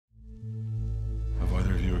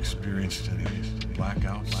experienced any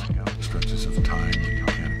blackouts, stretches of time that you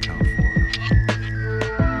can't account for?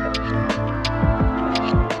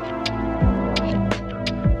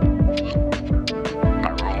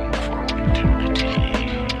 I roam for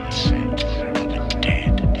eternity, sent from the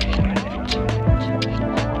dead planet.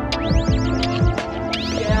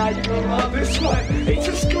 Yeah, you're gonna love this one. It's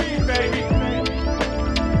a scream, baby.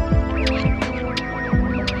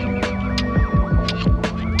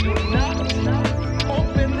 Do not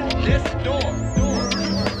open this door.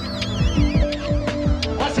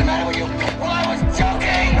 What's the matter with you people? I was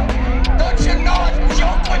joking! Don't you know a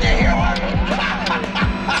joke when you hear one?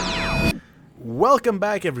 Welcome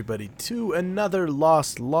back, everybody, to another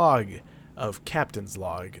lost log of Captain's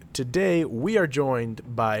Log. Today, we are joined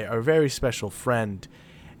by our very special friend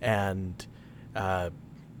and, I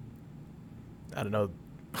don't know.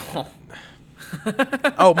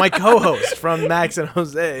 Oh, my co-host from Max and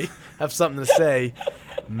Jose have something to say.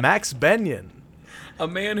 Max Benyon, A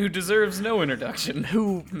man who deserves no introduction.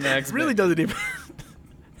 who Max really Benyon. doesn't even...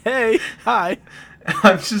 Hey, hi.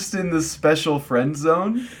 I'm just in the special friend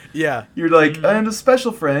zone. Yeah. You're like, I'm a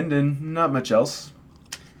special friend and not much else.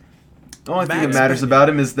 The only thing Max that matters Benyon. about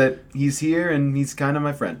him is that he's here and he's kind of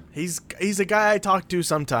my friend. He's a guy I talk to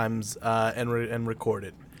sometimes and record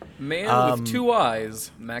it. Man with two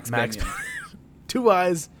eyes, Max Benyon. Two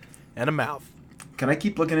eyes and a mouth. Can I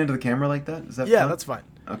keep looking into the camera like that? Is that Yeah, fun? that's fine.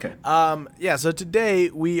 Okay. Yeah, so today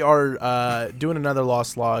we are doing another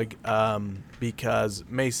lost log because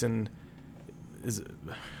Mason is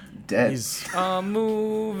Dead. he's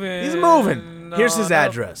Moving. Here's his on up.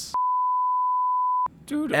 address.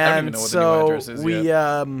 Dude, I don't even And know what the new so address is we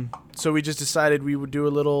yet. so we just decided we would do a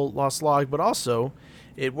little lost log, but also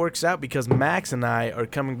it works out because Max and I are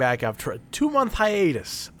coming back after a 2-month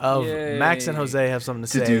hiatus of Yay. Max and Jose have something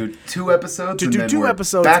to to say. do 2 episodes To and do then 2 we're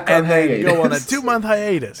episodes back on and then hiatus. go on a 2-month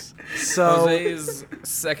hiatus. So Jose's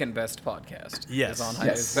second best podcast. Yes. Is on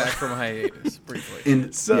hiatus. Yes. Back from hiatus,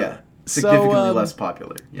 briefly. Significantly less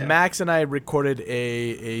popular. Yeah. Max and I recorded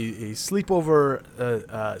a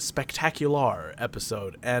sleepover spectacular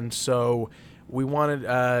episode, and so we wanted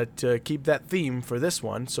to keep that theme for this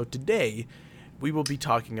one. So today, we will be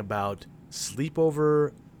talking about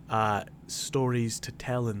sleepover stories to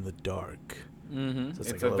tell in the dark. Mm-hmm. So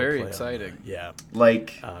It's like a little very play on exciting. that. Yeah.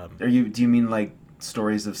 Like, do you mean like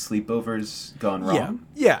stories of sleepovers gone wrong?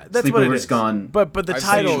 Yeah, that's what it Sleepovers is. gone- But the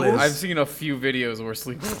title is I've seen a few videos where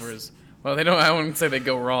sleepovers. Well, they don't. I wouldn't say they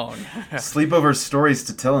go wrong. Sleepover stories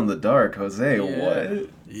to tell in the dark. Jose, what?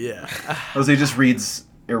 yeah. Jose just reads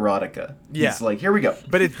erotica. Yeah. He's like, here we go.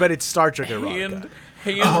 but it's Star Trek erotica.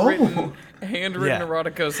 Handwritten Yeah.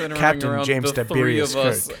 erotica centering Captain around James the Tiberius three of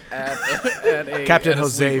us Kirk. at Captain a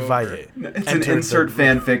Jose sleepover. Valle. It's entered an insert the-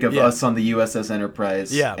 fanfic of Yeah. us on the USS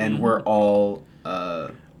Enterprise. Yeah. And we're all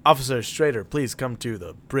Officer Strader, please come to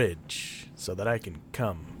the bridge so that I can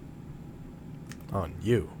come on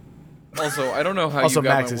you. Also, I don't know how Also, you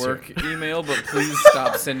got Max my is work email, but please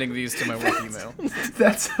stop sending these to my work email.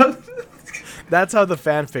 that's how That's how the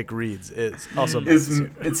fanfic reads. Is also Max is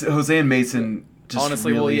here. it's Jose and Mason just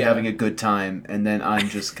Honestly, really well, yeah. having a good time, and then I'm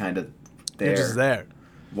just kind of there, You're just there.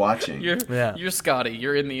 watching. You're Scotty.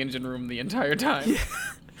 You're in the engine room the entire time.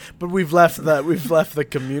 But we've left the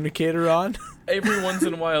communicator on. Every once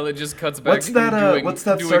in a while, it just cuts back. What's to that? you doing, What's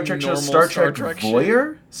that doing Star Trek show? normal Star Trek shit.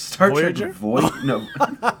 Voyager? Star Voyager? Trek Voyager? No.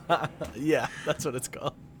 Yeah, that's what it's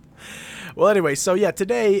called. Well, anyway, so yeah,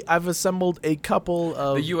 today I've assembled a couple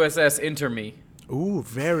of. The USS Enter Me. Ooh,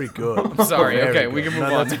 very good. Sorry, Very okay, good. we can move No,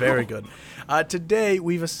 on That's now. very good. Today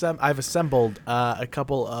I've assembled a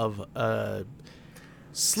couple of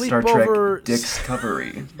Star sleepover. Trek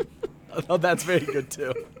Discovery. Oh, that's very good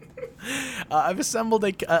too. I've assembled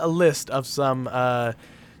a list of some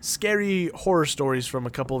scary horror stories from a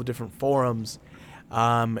couple of different forums,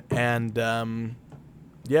 and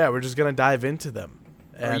yeah, we're just gonna dive into them.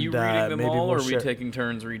 Are you reading them all, or are we taking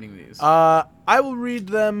turns reading these? I will read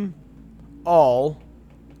them all,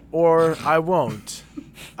 or I won't.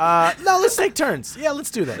 No, let's take turns. Yeah,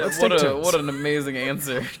 let's do that. Let's take turns. What an amazing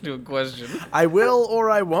answer to a question. I will or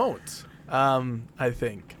I won't. I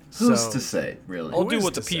think. Who's So- to say, really? I'll Who do is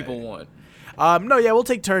what the to say? people want. No, yeah, we'll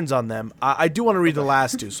take turns on them. I do want to read the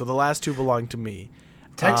last two, so the last two belong to me.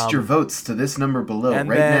 Text your votes to this number below and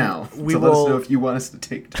right then now we to let us will- know if you want us to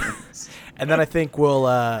take turns. And then I think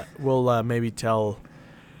we'll maybe tell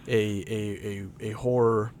a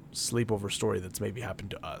horror sleepover story that's maybe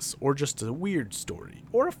happened to us, or just a weird story,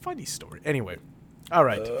 or a funny story. Anyway, all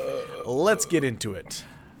right, let's get into it.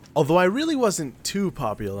 Although I really wasn't too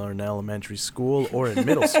popular in elementary school or in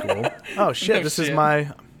middle school. Oh shit! No This is shit.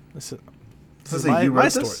 my this is Jose, my, you my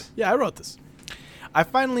wrote story. this? Yeah, I wrote this. I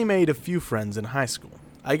finally made a few friends in high school.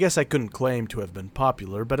 I guess I couldn't claim to have been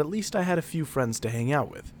popular, but at least I had a few friends to hang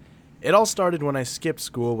out with. It all started when I skipped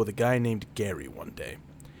school with a guy named Gary one day.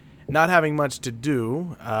 Not having much to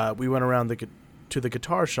do, we went around to the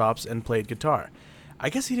guitar shops and played guitar. I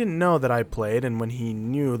guess he didn't know that I played, and when he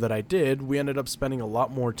knew that I did, we ended up spending a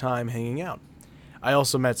lot more time hanging out. I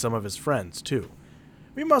also met some of his friends, too.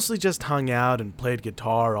 We mostly just hung out and played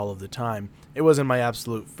guitar all of the time. It wasn't my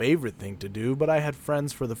absolute favorite thing to do, but I had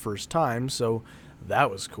friends for the first time, so that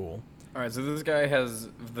was cool. All right, so this guy has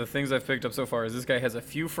the things I've picked up so far is this guy has a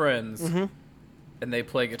few friends, and they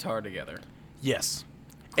play guitar together. Yes.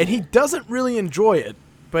 And he doesn't really enjoy it,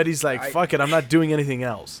 but he's like, fuck it, I'm not doing anything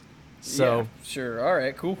else. So, yeah, sure. All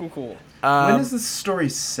right, cool. When is this story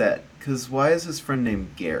set? Because why is his friend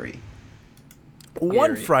named Gary?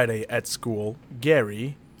 One Friday at school,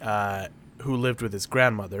 Gary, who lived with his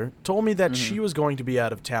grandmother, told me that she was going to be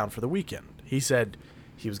out of town for the weekend. He said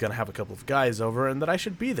he was going to have a couple of guys over and that I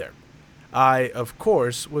should be there. I, of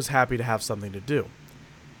course, was happy to have something to do.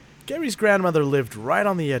 Gary's grandmother lived right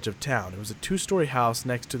on the edge of town. It was a 2-story house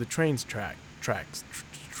next to the train's tracks.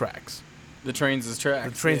 The trains is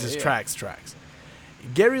tracks. The trains is tracks.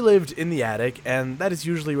 Gary lived in the attic, and that is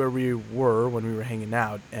usually where we were when we were hanging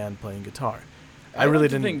out and playing guitar. I really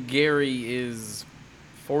didn't think Gary is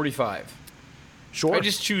 45. Sure. I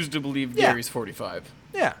just choose to believe Yeah. Gary's 45.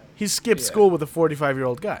 Yeah, he skipped Yeah. school with a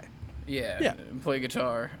 45-year-old guy. Yeah. And play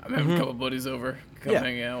guitar. I'm having a couple buddies over. Come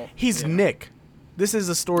hang out. He's Yeah. Nick. This is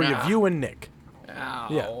a story of you and Nick. Oh,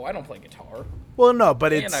 Yeah. I don't play guitar. Well, no,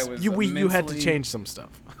 but And it's I was you had to immensely- change some stuff.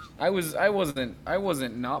 I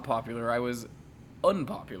wasn't not popular. I was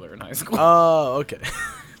unpopular in high school. Oh, okay.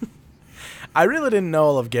 I really didn't know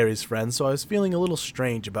all of Gary's friends, so I was feeling a little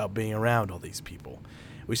strange about being around all these people.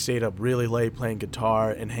 We stayed up really late playing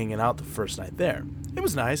guitar and hanging out the first night there. It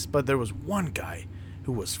was nice, but there was one guy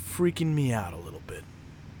who was freaking me out a little bit.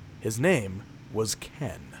 His name was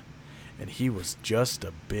Ken, and he was just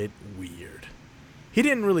a bit weird. He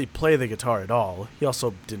didn't really play the guitar at all. He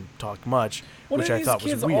also didn't talk much, which I thought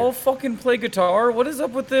was kids weird. all fucking play guitar? What is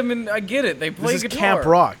up with them? And I get it, they play This is guitar. Camp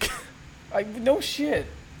Rock. No shit.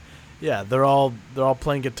 Yeah, they're all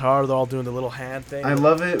playing guitar. They're all doing the little hand thing. I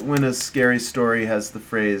love it when a scary story has the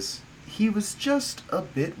phrase, "He was just a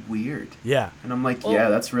bit weird." Yeah. And I'm like, Well- yeah,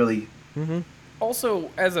 that's really... Also,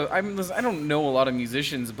 I don't know a lot of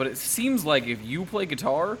musicians, but it seems like if you play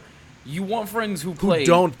guitar, you want friends who play Who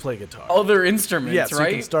don't play guitar. other instruments, Yeah, so right?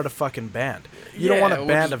 you can start a fucking band. You don't Yeah, want a we're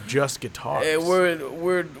band just- of just guitars.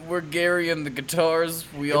 We're Gary and the guitars.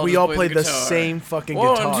 We all play the guitar. same fucking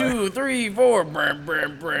One, guitar. 2, 3, 4. Bram,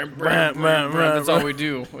 bram, bram, bram, bram, bram. That's all we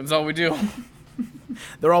do. That's all we do.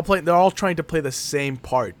 They're all trying to play the same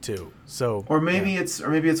part too. So Or maybe it's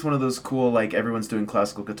one of those cool, like, everyone's doing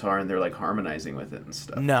classical guitar and they're, like, harmonizing with it and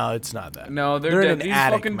stuff. no, it's not that. No, They're they're in dead. an These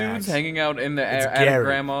attic, fucking Max. dudes hanging out in the It's attic Gary.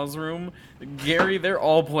 grandma's room. Gary, they're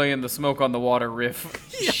all playing the Smoke on the Water riff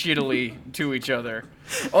shittily to each other.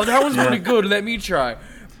 Oh, that was pretty good. Let me try.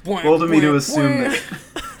 Bold of me to assume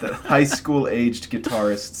that high school aged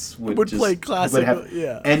guitarists would Would just, play would classical, have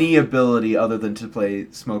yeah. any ability other than to play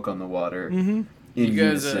Smoke on the Water in You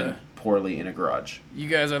guys, unison poorly in a garage. You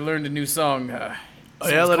guys, I learned a new song. yeah,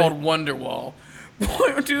 It's let called it- Wonderwall.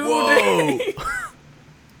 Dude, Whoa!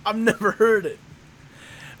 I've never heard it.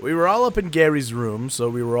 We were all up in Gary's room, so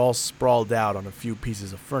we were all sprawled out on a few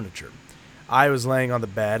pieces of furniture. I was laying on the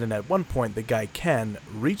bed, and at one point the guy Ken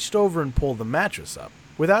reached over and pulled the mattress up.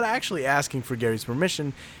 Without actually asking for Gary's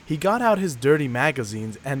permission, he got out his dirty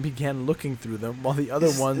magazines and began looking through them while the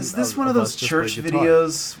other ones... Is this one of us those just church played guitar.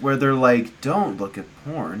 videos where they're like, "Don't look at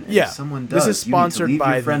porn"? And Yeah. if someone does, This is you need to sponsored leave by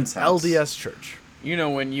your the friend's house. LDS Church. You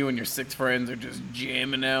know when you and your 6 friends are just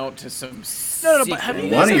jamming out to some No, but have you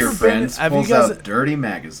sick- guys One of your ever been- friends have you pulls guys- out dirty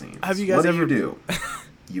magazines. have you guys what ever- do? You do?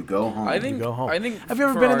 You go home. I think- Go home. I think Have you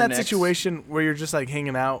ever for been in our that next- situation where you're just like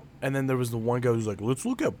hanging out, and then there was the one guy who's like, "Let's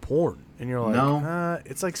look at porn," and you're like, No.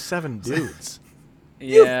 it's like 7 dudes."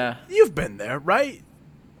 Yeah. You've been there, right?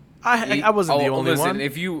 I wasn't the only listen, one.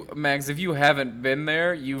 if you haven't been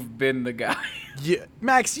there, you've been the guy. Yeah,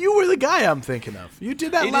 Max, you were the guy I'm thinking of. You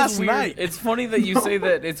did that It is last weird. night. It's funny that you say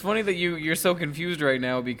that. It's funny that you're so confused right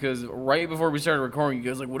now because right before we started recording, you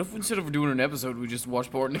guys were like, what if instead of doing an episode, we just watch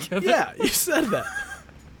porn together? Yeah, you said that.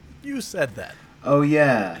 You said that. Oh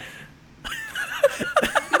yeah.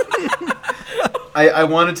 I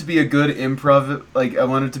wanted to be a good improv, like I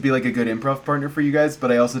wanted to be like a good improv partner for you guys,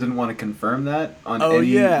 but I also didn't want to confirm that on Oh, any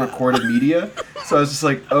yeah. recorded media. So I was just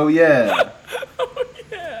like, oh yeah.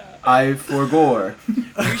 I foregore.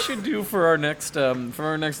 We should do for our next Lost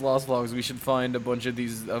Vlogs. We should find a bunch of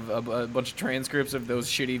these a bunch of transcripts of those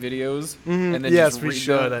shitty videos, and then Yes, just we read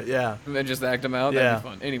should. them, Yeah. and then just act them out. Yeah. That'd be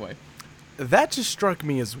fun. Anyway, That just struck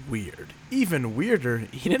me as weird. Even weirder,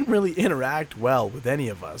 he didn't really interact well with any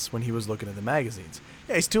of us when he was looking at the magazines.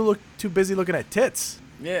 Yeah, he's too busy looking at tits.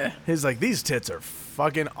 yeah. He's like, these tits are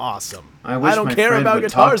fucking awesome. I wish don't my care friend about would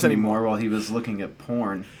talk guitars to me anymore. more while he was looking at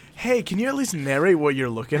porn. Hey, can you at least narrate what you're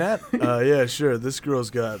looking at? Yeah, sure. This girl's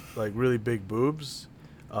got like really big boobs,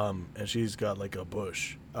 and she's got like a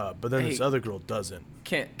bush. But then this Hey. other girl doesn't.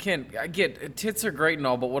 Ken, I get tits are great and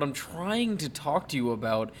all, but what I'm trying to talk to you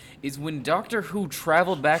about is when Doctor Who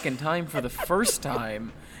traveled back in time for the first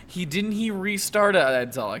time. He restart?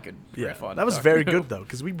 That's all I could Yeah, riff on. that was Doctor very Who. good though,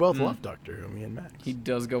 because we both love Doctor Who, me and Max. He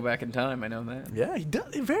does go back in time. I know that. Yeah, he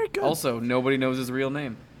does. Very good. Also, nobody knows his real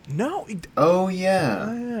name. no, Oh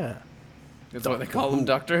yeah. yeah. That's why they call Who. him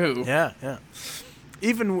Doctor Who. Yeah, yeah.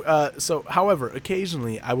 Even however,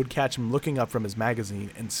 occasionally I would catch him looking up from his magazine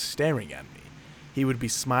and staring at me. He would be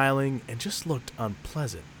smiling and just looked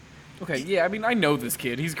unpleasant. Okay, yeah, I mean, I know this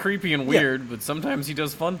kid. He's creepy and weird, but sometimes he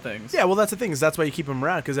does fun things. Yeah, well, that's the thing, is that's why you keep him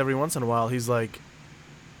around, because every once in a while he's like,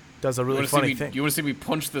 does a You really want to funny see me? thing. You want to see me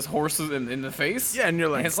punch this horse in the face? Yeah, and you're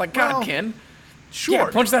like, And it's like, well, God, Ken. Sure. Yeah,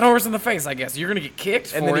 punch that horse in the face. I guess you're gonna get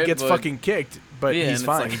kicked and for then he it, gets but- fucking kicked, but Yeah, he's and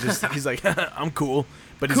fine. it's like- He's like, I'm cool.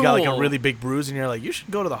 But he's got like a Cool. really big bruise, and you're like, you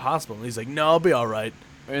should go to the hospital. And he's like, no, I'll be all right.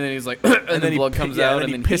 And then he's like, and then then he blood pi- comes yeah, out, and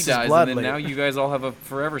and then then he he pisses dies, blood and then later. now you guys all have a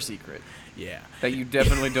forever secret Yeah. that you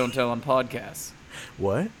definitely don't tell on podcasts.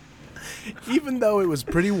 What? Even though it was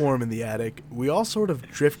pretty warm in the attic, we all sort of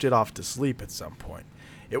drifted off to sleep at some point.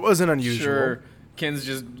 It wasn't unusual. Sure, Ken's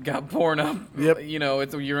just got porn up. Yep. You know,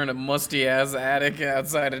 you're in a musty ass attic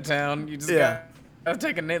outside of town. You just Yeah. gotta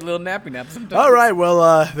take a little nappy nap sometimes. All right,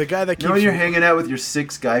 well, the guy that You keeps know when you're hanging out with your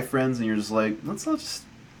 6 guy friends and you're just like, let's all just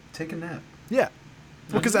take a nap. Yeah.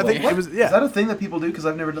 Because I think What? it was, Is yeah. that a thing that people do? Because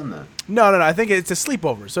I've never done that. No, I think it's a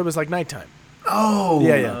sleepover, so it was like nighttime. Oh.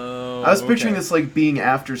 Yeah, yeah. Oh, I was picturing okay. this like being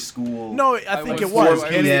after school. No, I think it was was.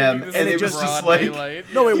 4 And p.m. and and it it was just just broad like, daylight.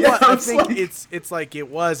 No, it Yeah, was. I it's think like- it's like it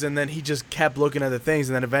was, and then he just kept looking at the things,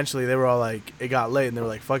 and then eventually they were all like, it got late, and they were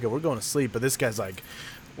like, fuck it, we're going to sleep. But this guy's like,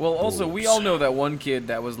 Well, also, we all know that one kid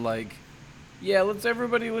that was like, yeah,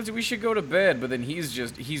 we should go to bed, but then he's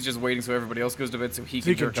just waiting so everybody else goes to bed so he he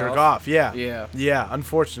can can jerk jerk off. Yeah. Yeah. Yeah,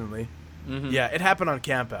 unfortunately. Mhm. Yeah, it happened on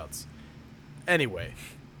campouts. Anyway,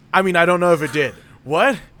 I mean, I don't know if it did.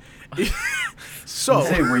 What? So,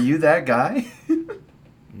 Say, were you that guy?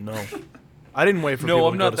 no. I didn't wait for No, people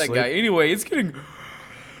I'm to go not to that sleep. guy. Anyway, it's getting.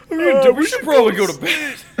 We should probably go to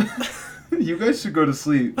bed. You guys should go to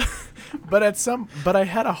sleep. But I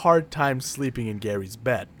had a hard time sleeping in Gary's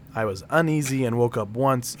bed. I was uneasy and woke up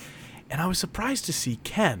once, and I was surprised to see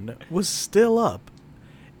Ken was still up,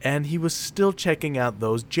 and he was still checking out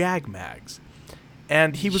those Jag mags.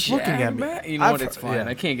 And he was looking at me. You know what? I've- It's fine. yeah.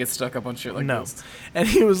 I can't get stuck up on shit like No. this. And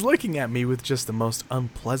he was looking at me with just the most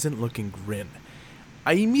unpleasant looking grin.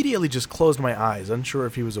 I immediately just closed my eyes, unsure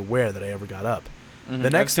if he was aware that I ever got up. The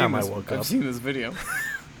next time I woke up, I've seen this video.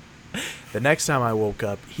 the next time I woke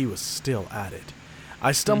up, he was still at it.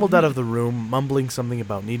 I stumbled out of the room, mumbling something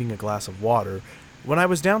about needing a glass of water. When I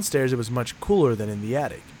was downstairs, it was much cooler than in the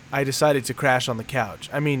attic. I decided to crash on the couch.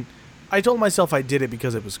 I mean, I told myself I did it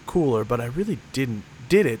because it was cooler, but I really did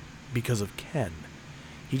it because of Ken.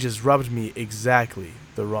 He just rubbed me exactly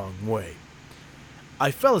the wrong way. I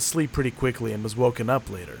fell asleep pretty quickly and was woken up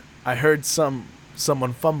later. I heard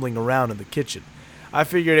someone fumbling around in the kitchen. I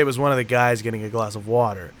figured it was one of the guys getting a glass of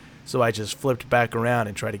water, so I just flipped back around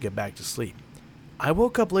and tried to get back to sleep. I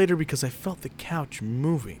woke up later because I felt the couch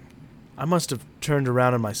moving. I must have turned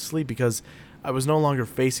around in my sleep because I was no longer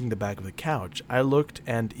facing the back of the couch. I looked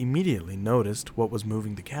and immediately noticed what was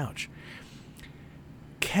moving the couch.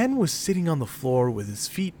 Ken was sitting on the floor with his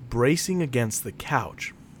feet bracing against the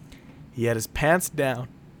couch. He had his pants down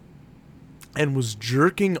and was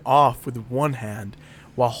jerking off with one hand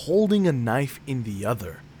while holding a knife in the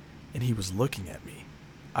other, and he was looking at me.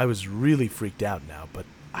 I was really freaked out now, but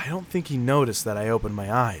I don't think he noticed that I opened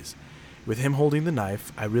my eyes. With him holding the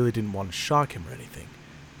knife, I really didn't want to shock him or anything,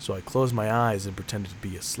 so I closed my eyes and pretended to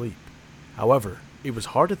be asleep. However, it was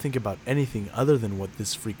hard to think about anything other than what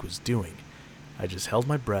this freak was doing. I just held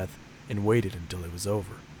my breath and waited until it was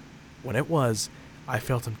over. When it was, I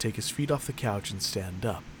felt him take his feet off the couch and stand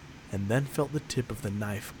up, and then felt the tip of the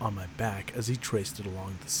knife on my back as he traced it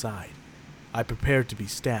along the side. I prepared to be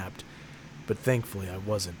stabbed, but thankfully I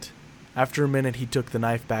wasn't. After a minute, he took the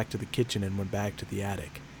knife back to the kitchen and went back to the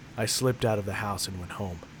attic. I slipped out of the house and went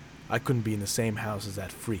home. I couldn't be in the same house as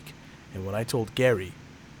that freak, and when I told Gary,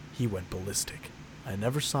 he went ballistic. I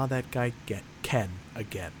never saw that guy get Ken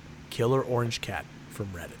again. Killer Orange Cat from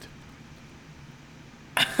Reddit.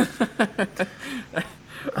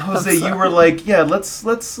 Jose, you were like, yeah, let's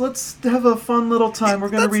have a fun little time. We're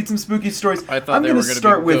gonna read some spooky stories. I thought I'm they gonna were gonna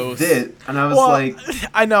start be with ghosts. this, and I was Well, like,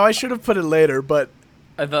 I know I should have put it later, but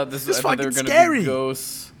I thought they It's were fucking going to scary. be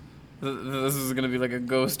ghosts. This is going to be like a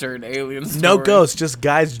ghost or an alien story. no ghosts, just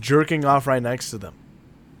guys jerking off right next to them.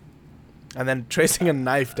 And then tracing a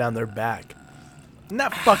knife down their back. Isn't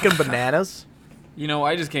that fucking bananas? You know,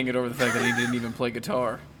 I just can't get over the fact that he didn't even play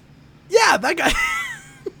guitar. Yeah, that guy.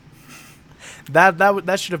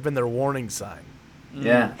 that should have been their warning sign.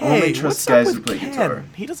 yeah, Hey, only trust what's guys up who with play Ken? guitar.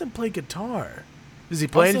 He doesn't play guitar. Does he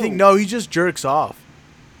play Also- anything? No, he just jerks off.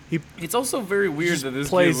 It's also very weird Just that this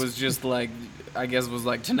plays- dude was just like, I guess was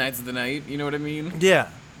like, tonight's the night. You know what I mean? Yeah,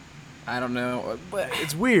 I don't know. But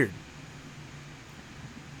it's weird.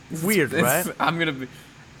 Weird, right? I'm going to be...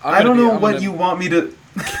 I don't know what you want me to.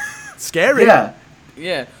 Scary. Yeah,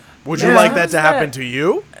 Yeah. Would you Yeah. like How that does to happen to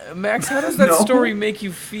you? Max, how does that No. story make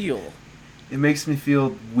you feel? it makes me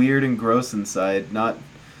feel weird and gross inside. Not.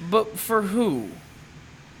 But for who?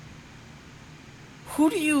 Who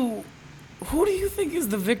do you think is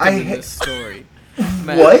the victim I in ha- this story?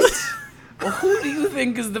 Max? What? Well, who do you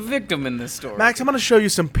think is the victim in this story? Max, I'm going to show you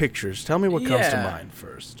some pictures. Tell me what comes to Yeah. mind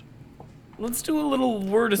first. Let's do a little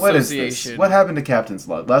word What is association. this? What happened to Captain's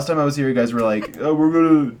Log? Last time I was here, you guys were like, "Oh, we're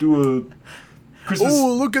gonna do a Christmas."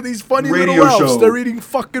 Oh, look at these funny radio little elves. show. They're eating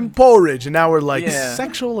fucking porridge. And now we're like, Yeah.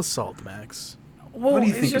 sexual assault, Max. Well, What do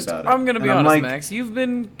you it's think just, about it? I'm gonna be And I'm honest, like- Max. You've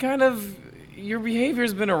been kind of your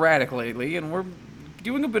behavior's been erratic lately, and we're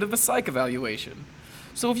doing a bit of a psych evaluation.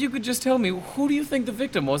 So if you could just tell me, who do you think the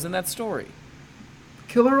victim was in that story?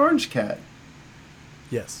 Killer Orange Cat.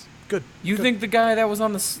 Yes. Good. You think the guy that was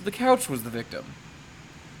on the couch was the victim?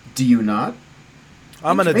 Do you not?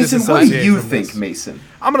 I'm going to Mason, disassociate what do you from think, this. Mason?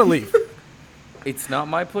 I'm going to leave. It's not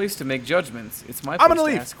my place to make judgments. It's my place I'm going to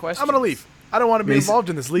to leave. ask questions. I'm going to leave. I don't want to be Mason- involved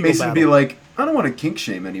in this legal Mason battle. be like, I don't want to kink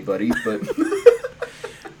shame anybody, but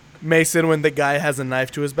Mason, when the guy has a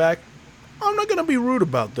knife to his back, I'm not going to be rude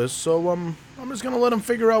about this, so I'm just going to let him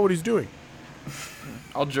figure out what he's doing.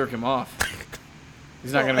 I'll jerk him off.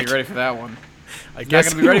 He's not going to be ready for that one. I He's not guess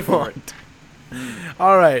going to be ready he for it. won't.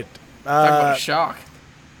 All right. Talk about a shock.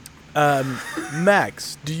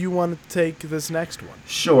 Max, do you want to take this next one?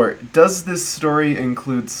 sure. Does this story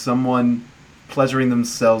include someone pleasuring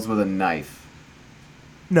themselves with a knife?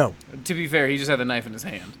 No. To be fair, he just had the knife in his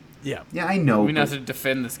hand. Yeah. Yeah, I know. We not but- to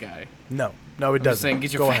defend this guy. No. No, it I'm just doesn't. saying,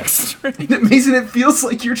 get your Go facts ahead. straight. Mason, it feels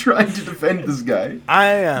like you're trying to defend this guy. I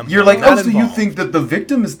am. You're like, not oh, so you involved. think that the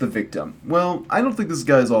victim is the victim? Well, I don't think this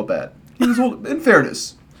guy is all bad. He was all, in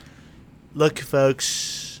fairness. Look,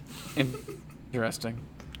 folks, Interesting.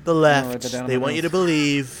 the write that left, down in they my want you to notes.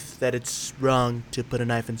 believe that it's wrong to put a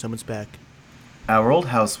knife in someone's back. Our old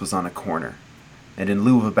house was on a corner, and in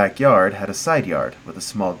lieu of a backyard, had a side yard with a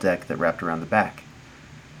small deck that wrapped around the back.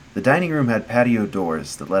 The dining room had patio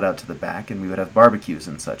doors that led out to the back, and we would have barbecues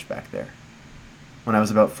and such back there. When I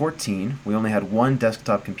was about 14, we only had one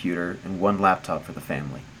desktop computer and one laptop for the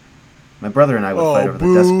family. My brother and I would fight over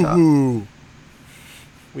the desktop. boo-hoo.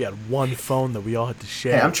 We had one phone that we all had to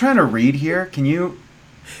share. Hey, I'm trying to read here. Can you...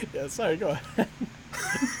 Yeah, sorry, go ahead.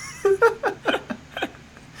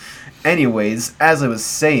 Anyways, as I was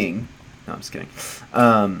saying... No, I'm just kidding.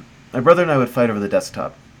 My brother and I would fight over the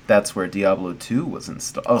desktop. That's where Diablo 2 was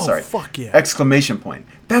installed. Oh, sorry. fuck yeah. Exclamation point.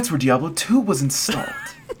 That's where Diablo 2 was installed.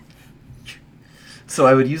 So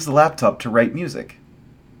I would use the laptop to write music.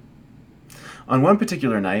 On one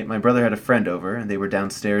particular night, my brother had a friend over, and they were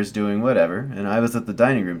downstairs doing whatever, and I was at the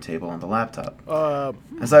dining room table on the laptop.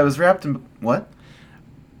 As I was wrapped in... What?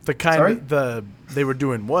 The kind Sorry? they were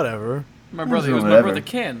doing whatever. My brother, it was Whatever. my brother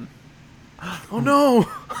Ken. Oh no.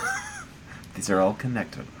 These are all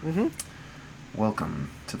connected. Mm-hmm. Welcome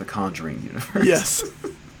to the Conjuring universe. Yes.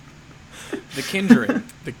 The Kindred.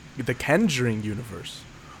 The Conjuring universe.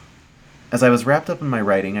 As I was wrapped up in my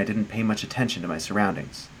writing, I didn't pay much attention to my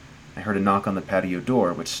surroundings. I heard a knock on the patio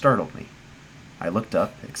door, which startled me. I looked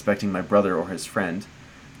up, expecting my brother or his friend.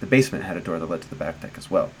 The basement had a door that led to the back deck as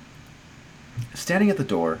well. Standing at the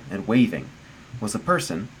door and waving was a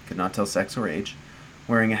person, could not tell sex or age,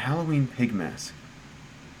 wearing a Halloween pig mask.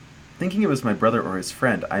 Thinking it was my brother or his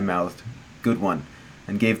friend, I mouthed, "Good one,"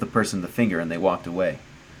 and gave the person the finger, and they walked away.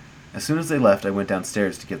 As soon as they left, I went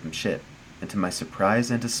downstairs to give them shit, and to my surprise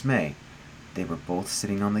and dismay, they were both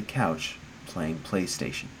sitting on the couch playing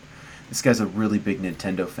PlayStation. This guy's a really big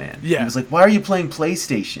Nintendo fan. Yeah. He was like, "Why are you playing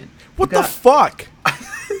PlayStation?" What You the got-" fuck?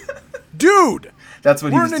 Dude! That's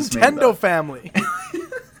what We're a he was dismayed Nintendo about. family.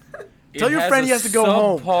 Tell your friend he has to go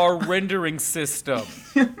home. Subpar rendering system.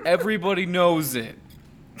 Everybody knows it.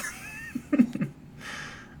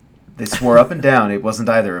 They swore up and down it wasn't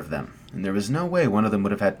either of them, and there was no way one of them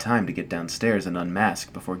would have had time to get downstairs and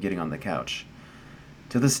unmask before getting on the couch.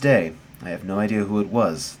 To this day, I have no idea who it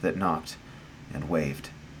was that knocked and waved.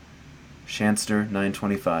 Shanster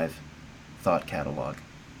 925, Thought Catalog.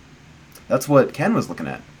 That's what Ken was looking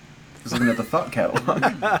at. He was looking at the Thought Catalog.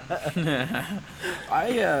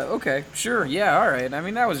 Okay, sure, yeah, all right. I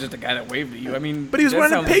mean, that was just a guy that waved at you. I mean, But he was that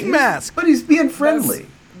wearing a sounds- pig mask. But he's being friendly.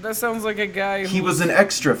 That sounds like a guy who He was an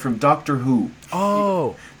extra from Doctor Who.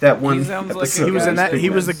 Oh, That one sounds like a episode. he was in that. Big He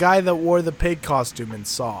was the Mans. guy that wore the pig costume and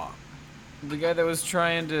Saw. the guy that was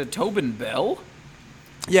trying to Tobin Bell.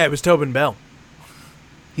 Yeah, it was Tobin Bell.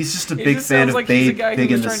 He's just a It big just fan sounds of like he's a Babe guy Big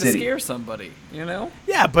who in was the trying to City. scare somebody. You know?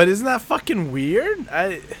 Yeah, but isn't that fucking weird?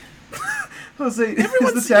 Jose,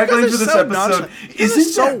 Everyone's is the tagline for this episode. Isn't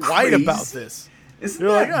Isn't so that white crazy? about this. Isn't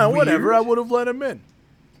You're like, that oh, whatever. weird? I would have let him in.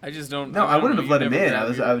 I just don't. No, I don't wouldn't know, have you let him never in.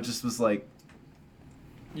 grabbed I your- just was like,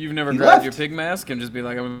 You've never He grabbed your left. pig mask and just be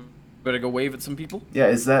like, I'm better go wave at some people. yeah,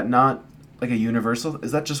 is that not like a universal?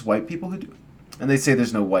 Is that just white people who do? And they say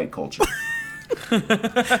there's no white culture.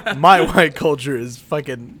 My white culture is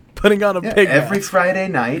fucking putting on a Yeah, pig every mask. Friday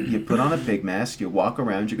night, you put on a pig mask, you walk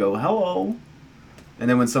around, you go hello, and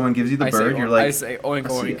then when someone gives you the bird, you're like, I say oink I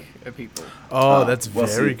see oink it. at people. Oh, that's well,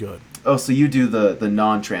 very see. good. oh, so you do the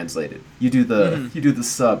non-translated. You do the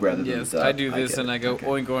sub rather than Yes, the dub. I do this get and it. I go Okay.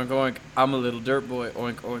 oink oink oink. I'm a little dirt boy.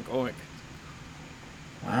 Oink oink oink.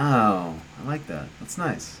 Wow, I like that. That's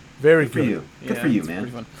nice. Very Good for good. you. Good Yeah, for you, it's man.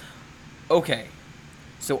 pretty fun. Okay,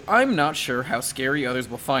 so I'm not sure how scary others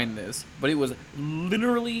will find this, but it was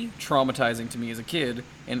literally traumatizing to me as a kid,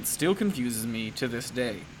 and it still confuses me to this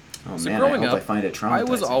day. Oh So man, I growing hope I up, find it traumatizing. I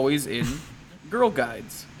was always in Girl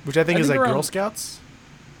Guides. Which I think is like around- Girl Scouts.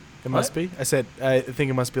 It must What? be. I said I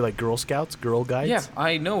think it must be like Girl Scouts, Girl Guides. Yeah,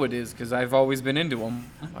 I know it is because I've always been into them.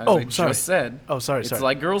 As Oh, I sorry. just said. Oh, sorry, It's sorry.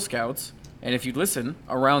 like Girl Scouts, and if you listen,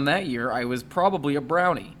 around that year I was probably a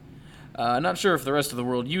brownie. Not sure if the rest of the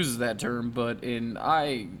world uses that term, but in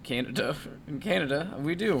Canada,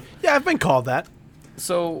 we do. Yeah, I've been called that.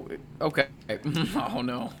 So, okay. Oh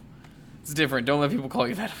no, it's different. Don't let people call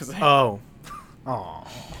you that. Jose. Oh. Oh.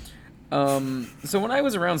 So when I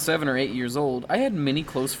was around 7 or 8 years old, I had many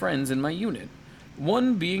close friends in my unit.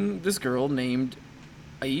 One being this girl named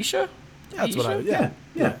Aisha. Yeah, that's what I. Aisha? Yeah.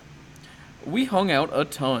 Yeah. We hung out a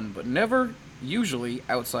ton, but never usually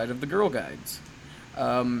outside of the Girl Guides.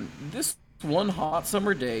 This one hot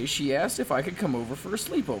summer day, she asked if I could come over for a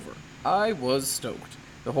sleepover. I was stoked.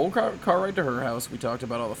 The whole car ride to her house, we talked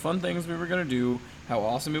about all the fun things we were going to do, how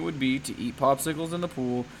awesome it would be to eat popsicles in the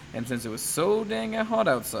pool, and since it was so dang hot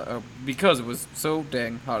outside, because it was so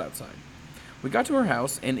dang hot outside. We got to her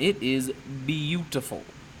house, and it is beautiful.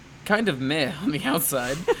 Kind of meh on the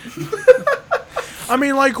outside. I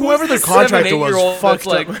mean, like whoever the This contractor was 7-8-year-old fucked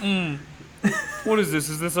that's like, up. what is this?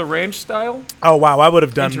 Is this a ranch style? Oh wow, I would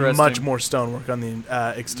have done Interesting. much more stonework on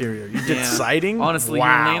the exterior. You did Yeah. siding. Honestly,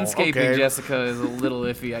 wow, your landscaping, okay. Jessica, is a little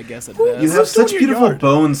iffy, I guess, at best. You have Who's doing such your beautiful yard?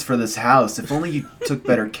 bones for this house. If only you took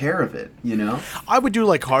better care of it, you know? I would do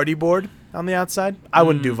like hardy board on the outside. I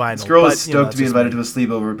wouldn't do vinyl. This girl but, is you know, stoked to be that's invited just to a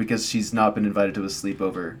sleepover because she's not been invited to a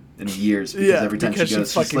sleepover in years. Because Yeah, every time because she she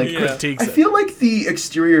goes, she's fucking like, Yeah. critiques I it. feel like the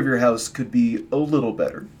exterior of your house could be a little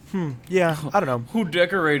better. Yeah, I don't know. Who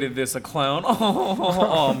decorated this? A clown?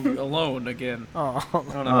 Oh, I'm alone again. I don't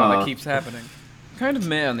know how Aw. that keeps happening. Kind of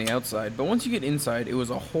meh on the outside, but once you get inside, it was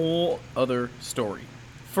a whole other story.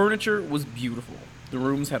 Furniture was beautiful. The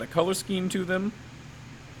rooms had a color scheme to them.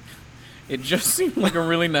 It just seemed like a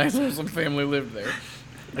really nice, wholesome family lived there.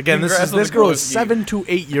 Again, Congrats on this the girl color is scheme. 7 to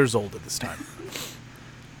 8 years old at this time.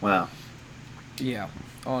 Wow. Yeah,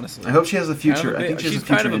 honestly. I hope she has a future. Kind of a I think bitch. she has a She's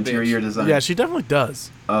kind future of in a interior bitch. design. Yeah, she definitely does.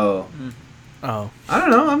 Oh. Oh, I don't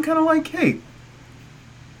know. I'm kind of like, hey,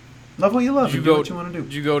 love what you love. Did you and do go? what you want to do.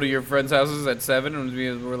 Did you go to your friends' houses at 7 and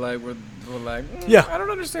we're like, Yeah. I don't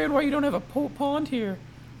understand why you don't have a pond here.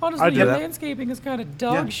 Honestly, I do your that. landscaping is kind of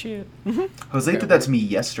dog Yeah. shit. Jose did that to me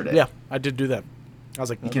yesterday. yeah, I did do that. I was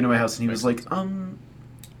like, He came to my house and he was like,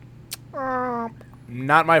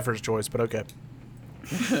 not my first choice, but okay.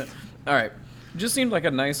 All right. Just seemed like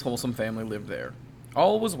a nice, wholesome family lived there.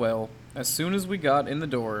 All was well. As soon as we got in the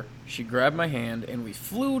door, she grabbed my hand and we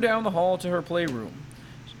flew down the hall to her playroom.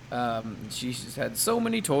 She had so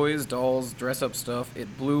many toys, dolls, dress-up stuff,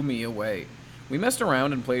 it blew me away. We messed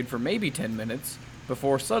around and played for maybe 10 minutes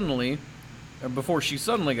before she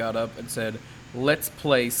suddenly got up and said, "Let's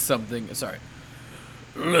play something." Sorry.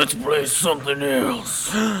 Let's play something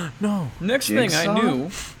else. No. Next Jigsaw?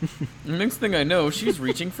 thing I know, she's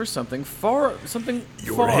reaching for something far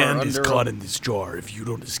Your far hand under is a- caught in this jar. If you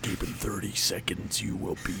don't escape in 30 seconds, you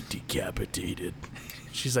will be decapitated.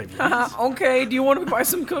 She's like, what? Okay, do you want to buy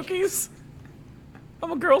some cookies?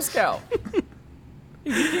 I'm a Girl Scout.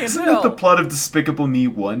 You can't Isn't tell. that the plot of Despicable Me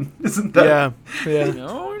 1? Isn't that? Yeah.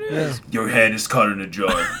 No, it is. Your hand is caught in a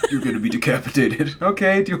jar. You're gonna be decapitated.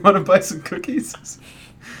 Okay, do you want to buy some cookies?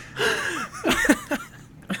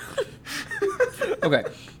 Okay.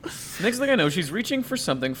 Next thing I know, she's reaching for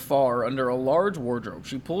something far under a large wardrobe.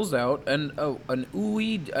 She pulls out an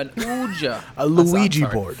Ouija. A Luigi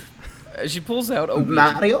sorry. board. She pulls out a Ouija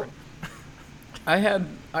Mario? board. I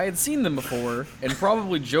had seen them before and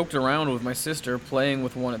probably joked around with my sister playing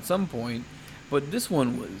with one at some point, but this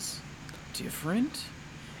one was different.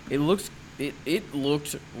 It looked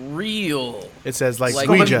real. It says like Like-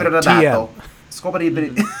 Ouija, TM.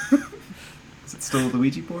 Is it still a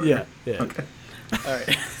Luigi board? Yeah. Okay. All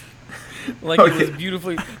right. Like it Okay. was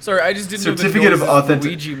beautifully. Sorry, I just didn't Certificate know of the noises authentic-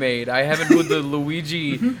 Luigi made. I haven't put the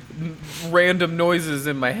Luigi random noises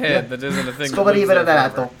in my head. That isn't a thing. that lives there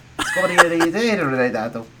forever.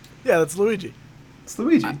 Yeah, that's Luigi. It's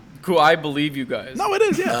Luigi. Cool. I believe you guys. No, it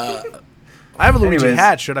is, yeah. I have a Luigi Anyways.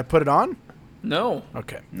 hat. Should I put it on? No.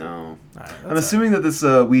 Okay. No. Alright, I'm assuming that this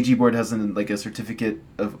Ouija board has a certificate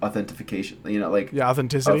of authentication. You know, like Yeah,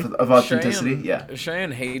 authenticity. of authenticity. Cheyenne, Yeah.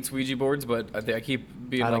 Cheyenne hates Ouija boards, but I keep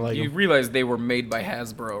being I don't like, like you 'em. realize they were made by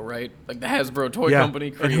Hasbro, right? Like the Hasbro toy Yeah. company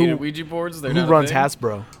And created who- Ouija boards. They're Who not a runs thing.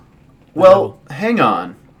 Hasbro? Well, hang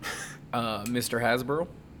on. Mr. Hasbro.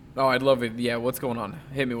 Oh, I'd love it. Yeah, what's going on?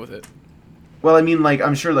 Hit me with it. Well, I mean, like,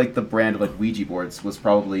 I'm sure, like, the brand of, like, Ouija boards was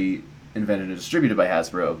probably invented and distributed by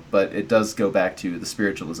Hasbro, but it does go back to the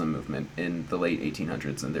spiritualism movement in the late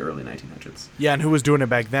 1800s and the early 1900s. Yeah, and who was doing it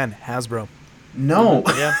back then? Hasbro. No.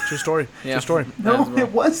 Yeah, true story. Yeah. True story. No, Hasbro.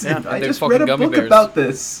 it wasn't. Yeah. I They're just fucking read a gummy book bears. about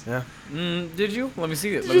this. Yeah. Did you? Let me see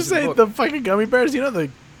it. Did Let you me see say book. the fucking gummy bears? You know the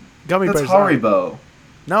gummy That's bears. Haribo.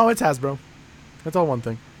 No, it's Hasbro. That's all one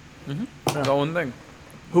thing. It's all one thing.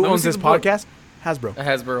 Who Let me owns see this the book. podcast? Hasbro.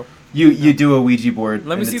 Hasbro. You do a Ouija board.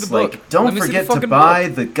 Let me and see it's the book. like, don't Let me see the forget to fucking buy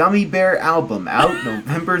the Gummy Bear album out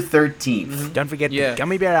November 13th. Don't forget Yeah. the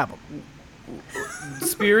Gummy Bear album.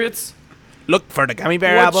 Spirits. Look for the Gummy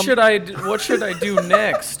Bear What album. what should I do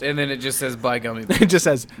next? And then it just says buy gummy bears. It just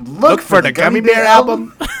says, look for the Gummy Bear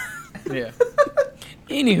album. Yeah.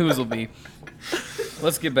 Any whoozleby.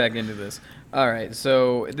 Let's get back into this. All right.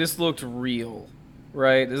 So this looked real,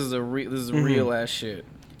 right? This is real ass shit.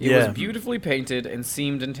 It Yeah. was beautifully painted and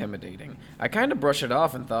seemed intimidating. I kind of brushed it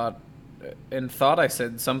off and thought I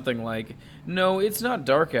said something like, "No, it's not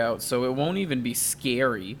dark out, so it won't even be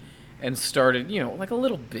scary." And started, like a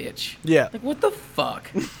little bitch. Yeah. Like what the fuck?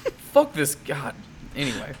 Fuck this god.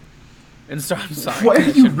 Anyway. And so I'm sorry. Why I are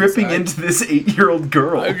you shouldn't ripping say- into this 8-year-old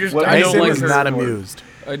girl? I just- What I are you don't Mason like was her not support. amused.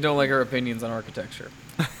 I don't like her opinions on architecture.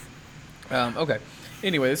 Okay.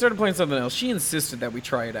 Anyway, they started playing something else. She insisted that we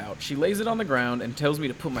try it out. She lays it on the ground and tells me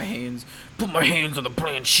to put my hands on the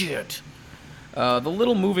planchette. The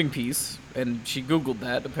little moving piece, and she Googled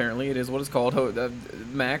that. Apparently, it is what it's called.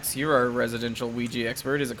 Max, you're our residential Ouija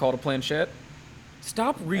expert. Is it called a planchette?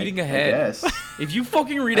 Stop reading ahead. guess. If you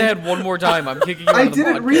fucking read ahead one more time, I'm kicking you out I of the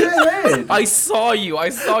didn't podcast. read ahead. I saw you. I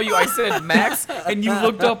said Max, and you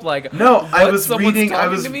looked up like. No, I "What, was someone's reading- I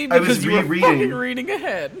talking was- to me?" I was Because you were rereading. fucking reading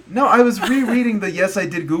ahead. No, I was rereading the yes, I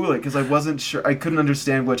did Google it because I wasn't sure. I couldn't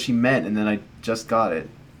understand what she meant, and then I just got it.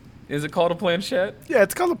 Is it called a planchette? Yeah,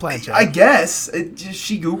 it's called a planchette. I guess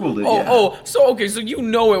she Googled it. yeah. So you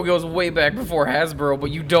know it goes way back before Hasbro,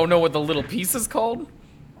 but you don't know what the little piece is called?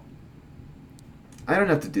 I don't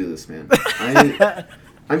have to do this, man.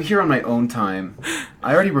 I'm here on my own time.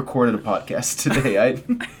 I already recorded a podcast today.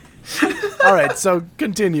 All right, so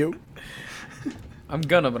continue. I'm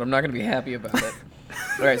gonna, but I'm not gonna be happy about it.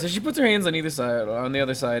 All right, so she puts her hands on the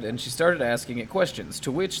other side, and she started asking it questions,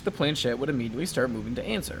 to which the planchette would immediately start moving to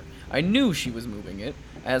answer. I knew she was moving it,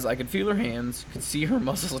 as I could feel her hands, could see her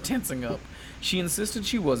muscles tensing up. She insisted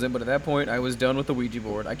she wasn't, but at that point, I was done with the Ouija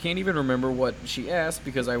board. I can't even remember what she asked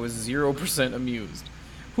because I was 0% amused.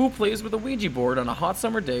 Who plays with a Ouija board on a hot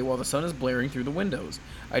summer day while the sun is blaring through the windows?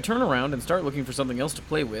 I turn around and start looking for something else to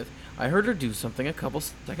play with. I heard her do something a couple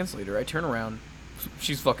seconds later. I turn around.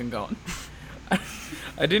 She's fucking gone.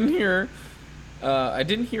 I didn't hear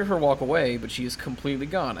her walk away, but she is completely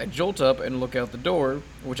gone. I jolt up and look out the door,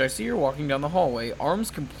 which I see her walking down the hallway,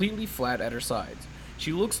 arms completely flat at her sides.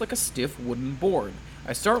 She looks like a stiff wooden board.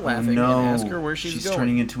 I start laughing no, and ask her where she's going.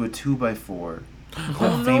 turning into a 2x4.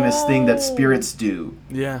 That famous thing that spirits do.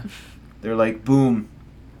 Yeah. They're like, boom,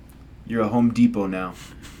 You're a Home Depot now.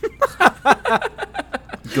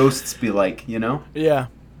 Ghosts be like, you know? Yeah.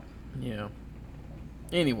 Yeah.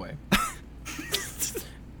 Anyway.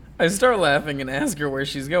 I start laughing and ask her where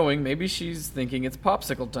she's going. Maybe she's thinking it's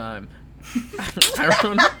popsicle time. I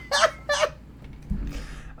run...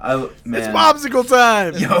 Man. It's popsicle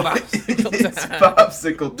time. Yo, Popsicle it's time.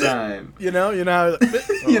 popsicle time. You know how You know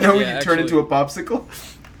when yeah, you turn actually- into a popsicle?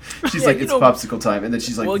 She's Yeah, like, you it's know- popsicle time. And then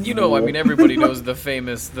she's like, Well, you know, I "Whoa." mean, everybody knows the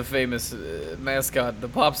famous mascot, the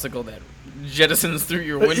popsicle that jettisons through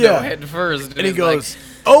your window Yeah. head first. and he is goes, like,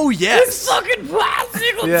 "Oh it's yes." fucking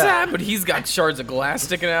popsicle Yeah. time! But he's got shards of glass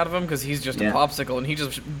sticking out of him because he's just Yeah. a popsicle, and he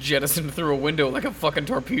just jettisoned through a window like a fucking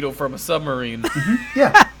torpedo from a submarine.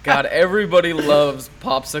 Yeah. God, everybody loves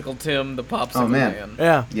Popsicle Tim, the Popsicle Oh, man.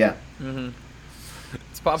 Yeah. Yeah.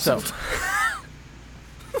 It's Popsicle. So-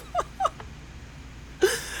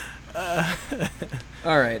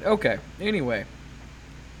 All right, okay. Anyway,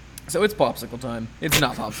 so it's popsicle time. It's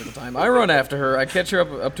not popsicle time. I run after her. I catch her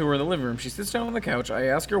up to her in the living room. She sits down on the couch. I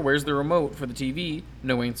ask her where's the remote for the TV.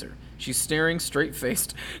 No answer. She's staring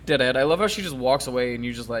straight-faced, dead-eyed. I love how she just walks away and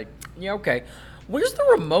you just like, yeah, okay. Where's the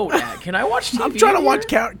remote at? Can I watch TV? I'm trying to here?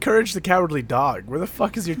 watch Courage the Cowardly Dog. Where the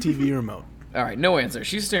fuck is your TV remote? All right, no answer.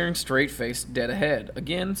 She's staring straight-faced, dead ahead.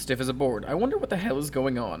 Again, stiff as a board. I wonder what the hell is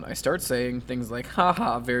going on. I start saying things like,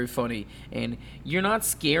 haha, very funny, and you're not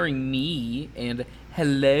scaring me, and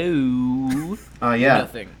hello. Yeah.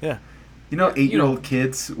 Nothing. Yeah. You know 8-year-old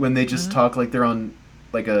kids, when they just talk like they're on,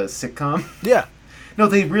 like, a sitcom? Yeah. No,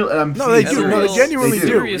 they really... No, they do. No, they genuinely They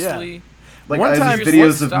do. do. Seriously. Yeah. Like, One I have time-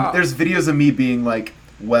 videos of... Stop. There's videos of me being like,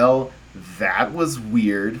 well, that was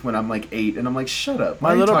weird when I'm like 8, and I'm like, shut up. Why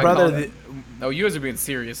My are you little talking brother. about that? Oh, you guys are being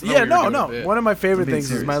serious. I thought Yeah, we were no, doing a no. bit. One of my favorite being things is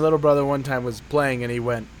serious. my little brother one time was playing and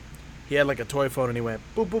he had like a toy phone and he went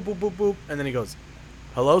boop boop boop boop boop and then he goes,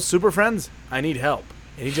 "Hello, Super Friends, I need help."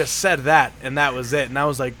 And he just said that and that was it. And I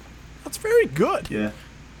was like, that's very good. Yeah.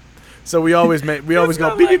 So we always go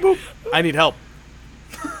not beep like- beep boop. I need help.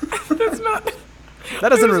 That's not... That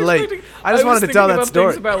doesn't was relate. thinking- I just was wanted to tell thinking that about story.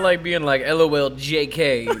 Things about like being like LOL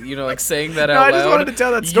JK, you know, like saying that No, out I just loud. wanted to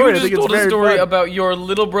tell that story. I You just think it's told a very story fun. about your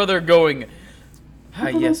little brother going, "Hi,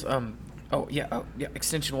 yes, oh yeah,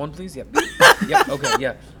 extension 1, please, yeah, yeah, okay,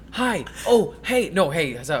 yeah, hi, oh hey, no,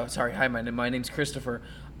 hey, sorry, hi, my name's Christopher.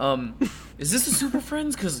 Is this the Super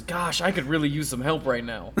Friends? Because, gosh, I could really use some help right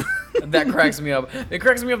now." And that cracks me up. It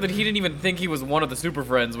cracks me up that he didn't even think he was one of the Super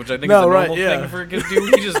Friends, which I think is a normal thing for a kid to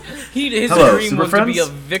do. His Hello, dream Super was to be a Friends?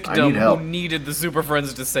 I victim need help. who needed the Super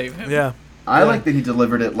Friends to save him. Yeah. I like that he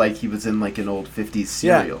delivered it like he was in like an old 50s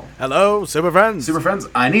cereal. Yeah. Hello, Super Friends. Super Friends,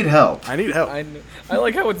 I need help. I need help. I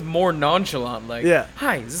like how it's more nonchalant. Like, Yeah.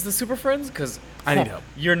 hi, is this the Super Friends? Because I need help.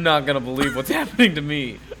 You're not gonna believe what's happening to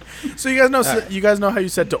me. So you guys know Alright. you guys know how you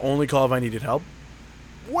said to only call if I needed help?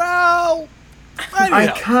 Well, I need I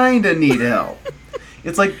help. kind of need help.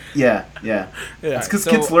 It's like, yeah. Yeah. It's because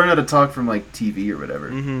So- kids learn how to talk from like TV or whatever.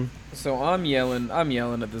 Mm-hmm. So I'm yelling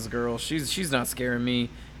at this girl. She's not scaring me.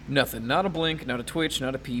 Nothing. Not a blink, not a twitch,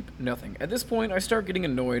 not a peep, nothing. At this point, I start getting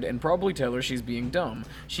annoyed and probably tell her she's being dumb.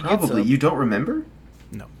 She gets Probably. up. You don't remember?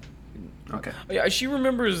 No. Okay. Yeah, she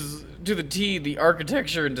remembers to the T the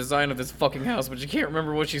architecture and design of this fucking house, but she can't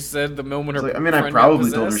remember what she said the moment It's her like, I mean, I friend got probably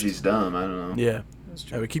told her possessed. she's dumb. I don't know. Yeah. That's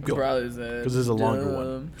true. Yeah, we keep going. Probably said, 'Cause this is a longer one,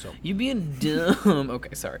 "Dumb. so." You being dumb.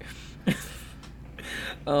 Okay, sorry.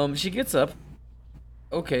 She gets up.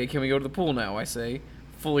 Okay, can we go to the pool now? I say,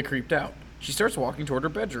 fully creeped out. She starts walking toward her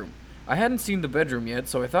bedroom. I hadn't seen the bedroom yet,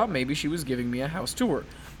 so I thought maybe she was giving me a house tour.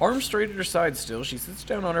 Arms straight at her side still, she sits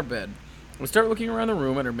down on her bed. We start looking around the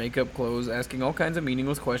room at her makeup, clothes, asking all kinds of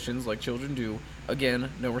meaningless questions like children do. Again,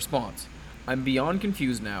 no response. I'm beyond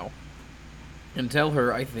confused now, and tell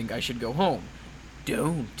her I think I should go home.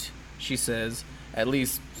 Don't, she says. At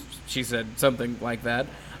least, she said something like that.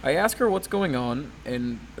 I ask her what's going on,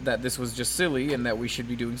 and that this was just silly, and that we should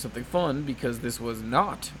be doing something fun, because this was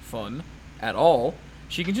not fun at all.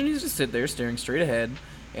 She continues to sit there, staring straight ahead,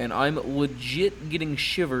 and I'm legit getting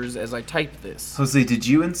shivers as I type this. Jose, did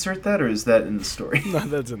you insert that or is that in the story? No,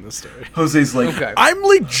 that's in the story. Jose's like, Okay. I'm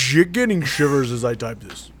legit getting shivers as I type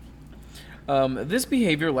this. This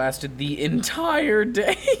behavior lasted the entire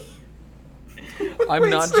day. I'm Wait,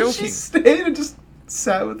 not so joking. She stayed and just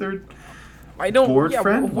sat with her. I don't. bored Yeah,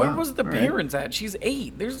 friend? where Wow, was the all right. parents at? She's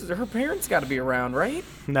 8. Her parents got to be around, right?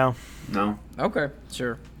 No. No, Okay,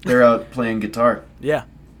 sure. they're out playing guitar. Yeah.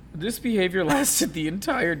 This behavior lasted the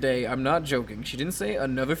entire day. I'm not joking. She didn't say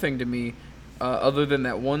another thing to me other than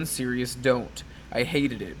that one serious don't. I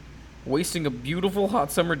hated it. Wasting a beautiful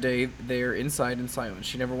hot summer day there inside in silence.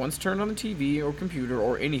 She never once turned on the TV or computer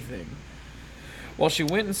or anything. while she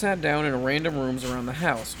went and sat down in random rooms around the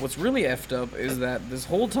house. What's really effed up is that this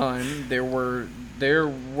whole time there were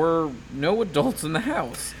no adults in the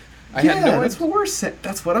house. I had no that's what we're saying.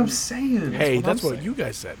 That's what I'm saying. Hey, what that's I'm what saying. you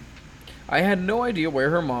guys said. I had no idea where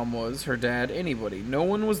her mom was, her dad, anybody. No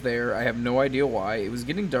one was there. I have no idea why. It was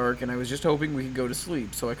getting dark, and I was just hoping we could go to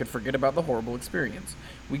sleep so I could forget about the horrible experience.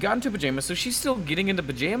 We got into pajamas, so she's still getting into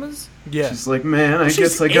pajamas? Yeah. She's like, man, I She's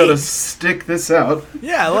guess I gotta 8. stick this out.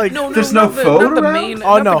 Yeah, like There's no not the, phone not the around? main.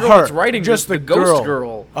 oh not no, the girl her. that's writing just this, the ghost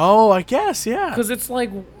girl. Oh, I guess, yeah. Because it's like,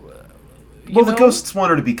 Well, the ghosts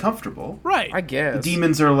want her to be comfortable. Right. I guess. The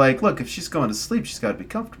demons are like, look, if she's going to sleep, she's got to be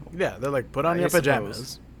comfortable. Yeah, they're like, put on I your suppose.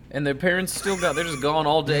 pajamas. And their parents still they're just gone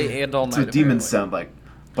all day and all night. That's what demons apparently. sound like.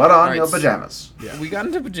 Put on Alright, your so- pajamas. Yeah. We got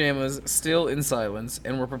into pajamas, still in silence,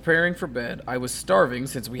 and were preparing for bed. I was starving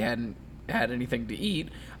since we hadn't had anything to eat.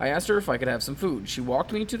 I asked her if I could have some food. She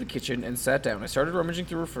walked me to the kitchen and sat down. I started rummaging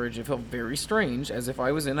through her fridge. It felt very strange, as if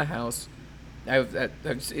I was in a house.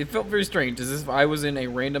 It felt very strange, as if I was in a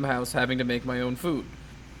random house having to make my own food.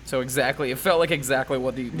 So it felt like exactly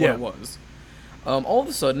what Yeah. it was. All of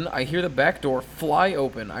a sudden, I hear the back door fly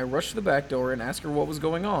open. I rush to the back door and ask her what was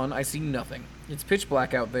going on. I see nothing. It's pitch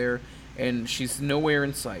black out there, and she's nowhere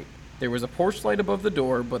in sight. There was a porch light above the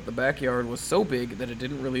door, but the backyard was so big that it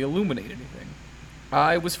didn't really illuminate anything.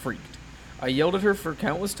 I was freaked. I yelled at her for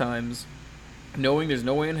countless times, knowing there's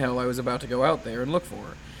no way in hell I was about to go out there and look for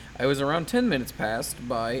her. I was around 10 minutes passed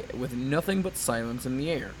by with nothing but silence in the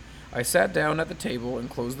air. I sat down at the table and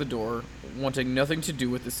closed the door, wanting nothing to do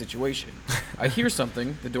with the situation. I hear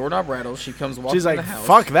something. The doorknob rattles. She comes walking She's in like, the house.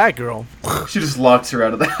 fuck that girl. She just locks her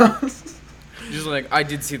out of the house. She's like, I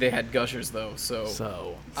did see they had gushers, though, so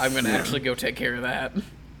So, I'm going to actually go take care of that.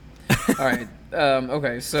 All right.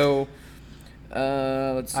 Okay, so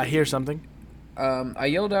let's see. I hear something. I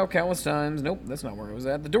yelled out countless times. Nope, that's not where it was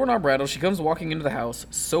at. The doorknob rattles. She comes walking into the house,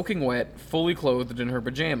 soaking wet, fully clothed in her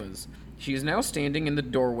pajamas. She is now standing in the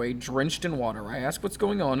doorway, drenched in water. I ask what's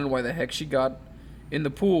going on and why the heck she got in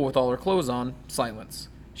the pool with all her clothes on. Silence.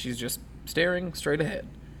 She's just staring straight ahead.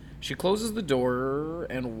 She closes the door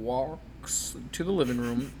and walks to the living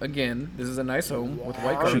room. Again, this is a nice home with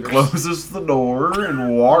white She carpets. closes the door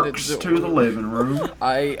and walks The- to the living room.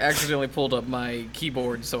 I accidentally pulled up my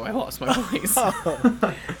keyboard, so I lost my place.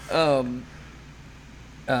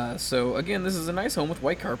 So again, this is a nice home with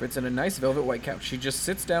white carpets and a nice velvet white couch. She just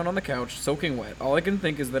sits down on the couch, soaking wet. All I can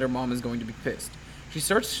think is that her mom is going to be pissed. She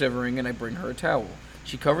starts shivering, and I bring her a towel.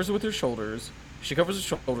 She covers her shoulders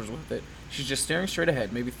with it. She's just staring straight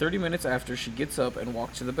ahead. Maybe 30 minutes after, she gets up and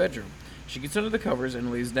walks to the bedroom. She gets under the covers and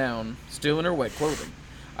lays down, still in her wet clothing.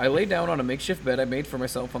 I lay down on a makeshift bed I made for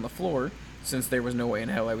myself on the floor, since there was no way in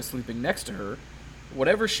hell I was sleeping next to her.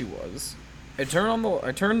 Whatever she was. I turned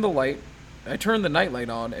the nightlight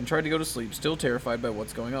on and tried to go to sleep, still terrified by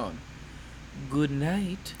what's going on. Good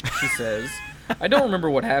night, she says. I don't remember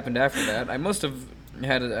what happened after that. I must have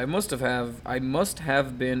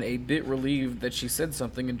been a bit relieved that she said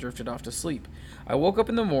something and drifted off to sleep. I woke up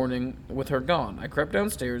in the morning with her gone. I crept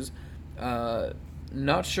downstairs,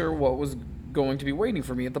 not sure what was going to be waiting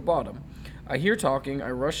for me at the bottom. I hear talking. I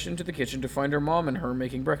rush into the kitchen to find her mom and her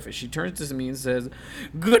making breakfast. She turns to me and says,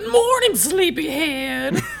 "Good morning,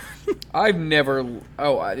 sleepyhead." I've never...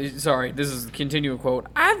 sorry, this is a continuing quote.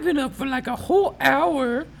 "I've been up for like a whole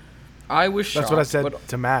hour." I was shocked. That's what I said but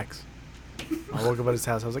to Max. I woke up at his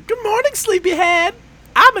house. I was like, "Good morning, sleepyhead.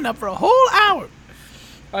 I've been up for a whole hour."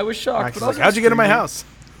 I was shocked. Max is but like, also "How'd you get in my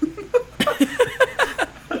extremely- house?"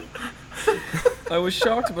 I was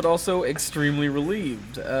shocked, but also extremely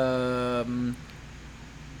relieved. That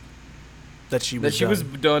she was. That she was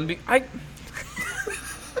done. done.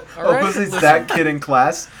 All Oh, right, Jose's listen. that kid in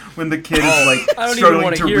class when the kid is I like don't even struggling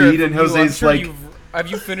want to to hear read it and from you. I'm Jose's sure like, have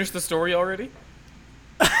you finished the story already?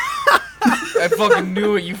 I fucking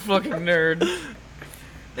knew it, you fucking nerd.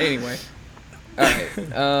 Anyway. Alright.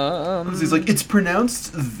 Jose's like, it's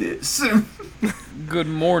pronounced this. Good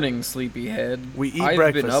morning, sleepyhead. We eat I've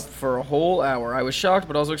breakfast. been up for a whole hour. I was shocked,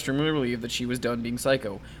 but also extremely relieved that she was done being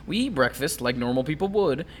psycho. We eat breakfast, like normal people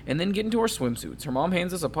would, and then get into our swimsuits. Her mom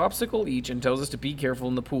hands us a popsicle each and tells us to be careful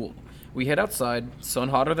in the pool. We head outside, sun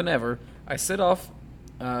hotter than ever. I sit off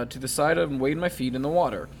to the side and wade my feet in the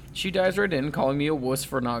water. She dives right in, calling me a wuss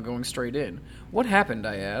for not going straight in. What happened,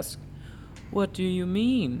 I ask. What do you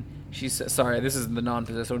mean? She says, sorry, this is the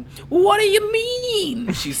non-possessed one. What do you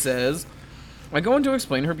mean? She says. I go on to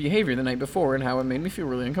explain her behavior the night before and how it made me feel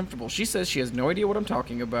really uncomfortable. She says she has no idea what I'm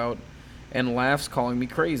talking about and laughs, calling me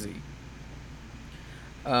crazy.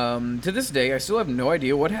 To this day, I still have no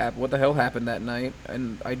idea what the hell happened that night,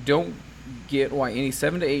 and I don't get why any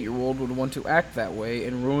 7 to 8 year old would want to act that way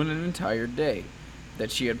and ruin an entire day. that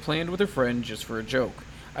she had planned with her friend just for a joke.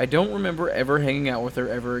 I don't remember ever hanging out with her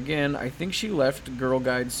ever again. I think she left Girl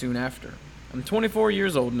Guide soon after. I'm 24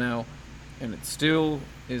 years old now, and it still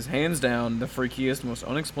is hands down the freakiest, most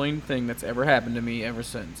unexplained thing that's ever happened to me ever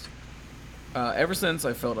since. Ever since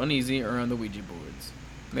I felt uneasy around the Ouija boards.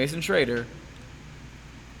 Mason Schrader,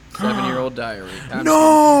 7-year-old diary.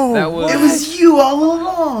 No! That was. It was you all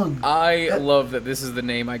along. I love that this is the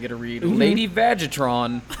name I get to read. Lady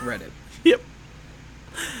Vagatron read it. Yep.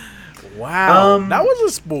 Wow. Um, that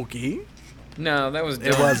was a spooky. No, that was dumb.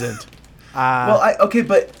 It wasn't. Well,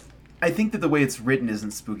 but I think that the way it's written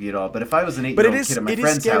isn't spooky at all. But if I was an But 8-year-old kid at my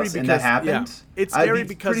friend's house and that happened, it's I'd scary be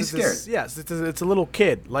because pretty it's scared. yes, it's a little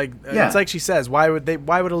kid. Like Yeah. it's like she says, why would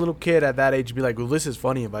a little kid at that age be like, well, this is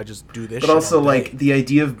funny if I just do this? But shit also, all day." like, the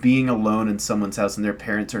idea of being alone in someone's house and their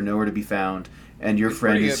parents are nowhere to be found, and your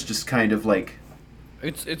friend pretty is good. just kind of like,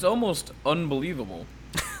 It's almost unbelievable.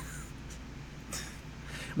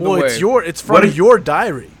 well, way. it's What from if- your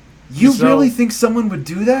diary. you So- really think someone would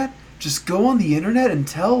do that? Just go on the internet and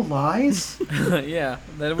tell lies? Yeah,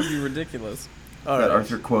 that would be ridiculous. All That right.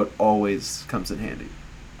 Arthur quote always comes in handy.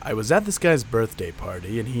 I was at this guy's birthday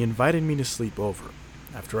party, and he invited me to sleep over.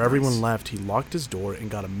 After everyone left, he locked his door and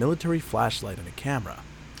got a military flashlight and a camera.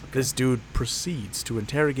 This dude proceeds to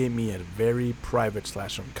interrogate me at very private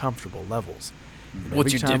 / uncomfortable levels. And What's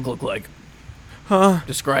every your time- dick look like? Huh?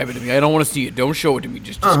 Describe it to me. I don't want to see it. Don't show it to me.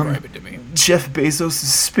 Just describe it to me. Jeff Bezos'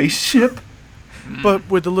 spaceship? But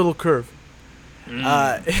with a little curve.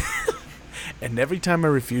 And every time I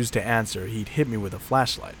refused to answer, he'd hit me with a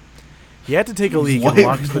flashlight. He had to take a leak and Wait,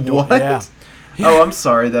 locked the door. what? Yeah. Oh, I'm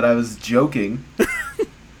sorry that I was joking.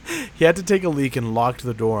 He had to take a leak and locked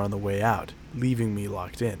the door on the way out, leaving me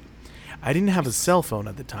locked in. I didn't have a cell phone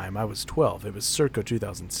at the time. I was 12. It was circa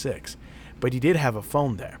 2006. But he did have a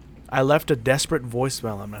phone there. I left a desperate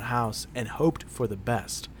voicemail at my house and hoped for the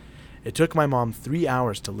best. It took my mom 3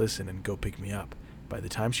 hours to listen and go pick me up. By the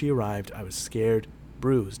time she arrived, I was scared,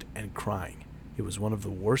 bruised, and crying. It was one of the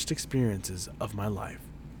worst experiences of my life.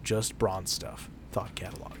 Just bronze stuff. Thought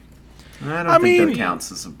catalog. I don't I think mean- that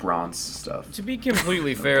counts as bronze stuff. To be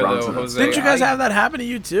completely fair, Bronze though, enough. Jose, Didn't you guys I, have that happen to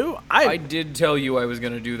you too? I did tell you I was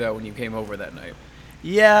going to do that when you came over that night.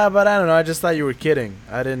 Yeah, but I don't know. I just thought you were kidding.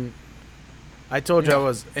 I didn't. I told you I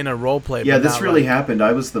was in a role play. Yeah, but this not really like- happened.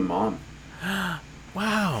 I was the mom.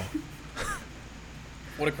 Wow.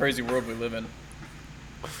 What a crazy world we live in.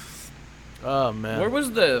 Oh man. Where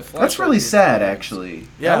was the flashlight? That's really sad, actually.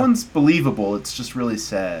 Yeah. That one's believable. It's just really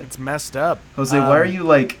sad. It's messed up. Jose, why are you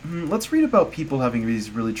like, let's read about people having these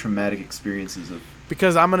really traumatic experiences of...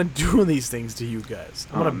 Because I'm gonna do these things to you guys.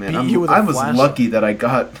 I'm gonna man, beat you with a I was flashlight. lucky that I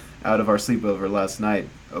got out of our sleepover last night.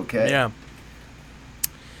 Okay. Yeah.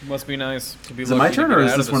 Must be nice to be Is it lucky my to turn, get or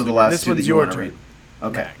is out this of one of the sleep. last This two that one's you your want to turn. read?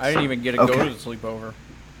 Okay. I didn't even get to Okay. go to the sleepover.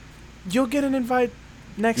 You'll get an invite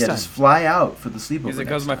next Yeah, time. just fly out for the sleepover. Is it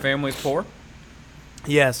because next my time. family's poor?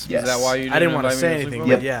 Yes. Yes. Is that why you didn't I didn't want to invite me say the anything,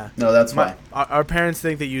 sleepover? but Yep. yeah. No, that's My, fine. our parents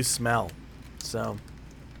think that you smell. So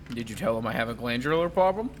Did you tell them I have a glandular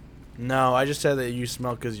problem? no, I just said that you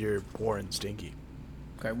smell because you're poor and stinky.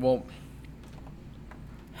 Okay, well,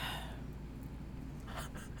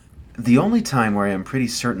 The only time where I am pretty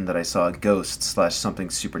certain that I saw a ghost / something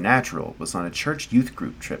supernatural was on a church youth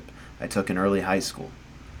group trip I took in early high school.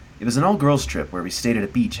 It was an all-girls trip where we stayed at a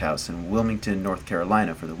beach house in Wilmington, North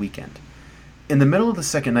Carolina for the weekend. In the middle of the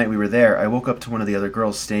second night we were there, I woke up to one of the other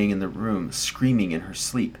girls staying in the room screaming in her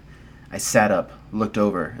sleep. I sat up, looked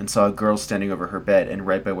over, and saw a girl standing over her bed and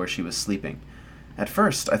right by where she was sleeping. At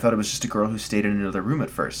first, I thought it was just a girl who stayed in another room at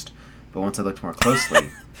first, but once I looked more closely,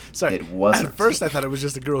 Sorry. it wasn't. At first, I thought it was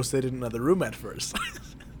just a girl who stayed in another room at first.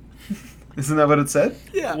 Isn't that what it said?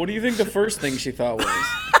 Yeah. what do you think the first thing she thought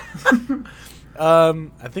was?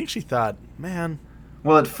 I think she thought, man,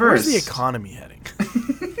 Well, at where's first, the economy heading?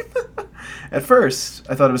 At first,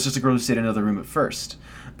 I thought it was just a girl who stayed in another room at first.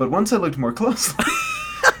 But once I looked more closely...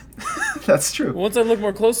 That's true. Once I looked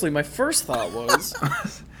more closely, my first thought was,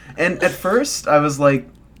 And at first, I was like...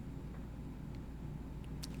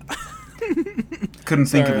 Couldn't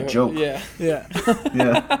think of a joke. Yeah. Yeah.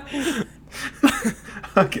 Yeah.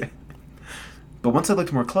 Okay. But once I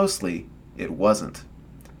looked more closely, it wasn't.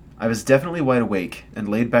 I was definitely wide awake and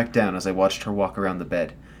laid back down as I watched her walk around the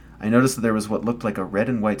bed. I noticed that there was what looked like a red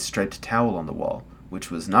and white striped towel on the wall,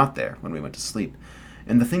 which was not there when we went to sleep.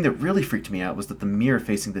 And the thing that really freaked me out was that the mirror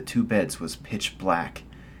facing the two beds was pitch black.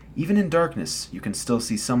 Even in darkness, you can still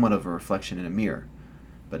see somewhat of a reflection in a mirror.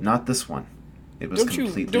 But not this one. It was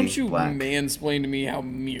completely don't you black. mansplain to me how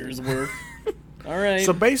mirrors work? All right.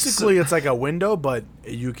 So basically, it's like a window, but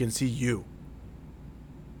you can see you.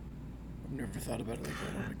 I've never thought about it like that.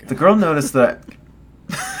 Oh my God. The girl noticed that...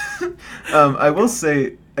 I will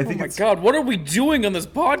say, I Oh think my it's. god, what are we doing on this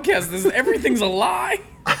podcast? Everything's a lie.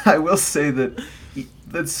 I will say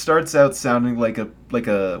that starts out sounding like a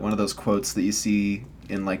one of those quotes that you see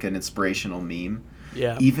in like an inspirational meme.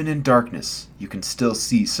 Yeah. Even in darkness, you can still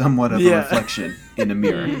see somewhat of a Yeah. reflection in a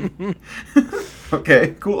mirror.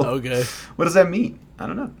 Okay, cool. Okay. What does that mean? I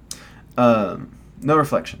don't know. No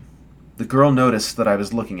reflection. The girl noticed that I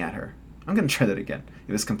was looking at her. I'm gonna try that again.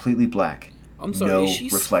 It was completely black. I'm sorry, no is she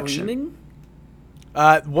reflection. screaming?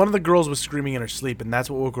 One of the girls was screaming in her sleep, and that's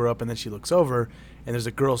what woke her up. And then she looks over, and there's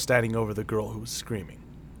a girl standing over the girl who was screaming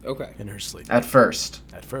Okay. in her sleep. At first.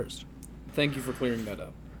 At first. Thank you for clearing that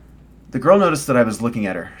up. The girl noticed that I was looking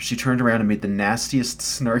at her. She turned around and made the nastiest,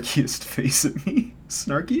 snarkiest face at me.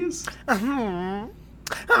 Snarkiest? I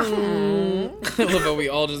love how we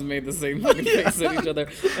all just made the same fucking face at each other.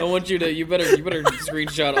 I want you to, you better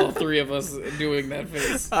screenshot all three of us doing that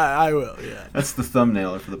face. I will, yeah. That's the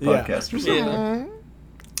thumbnail for the Yeah. podcast or something. Yeah.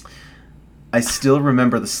 I still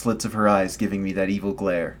remember the slits of her eyes giving me that evil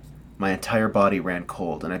glare. My entire body ran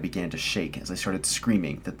cold, and I began to shake as I started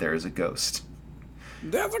screaming that there is a ghost.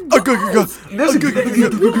 That's a There's a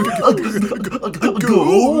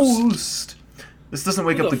ghost! This doesn't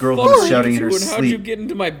wake up the girl who was shouting in her How'd you sleep. get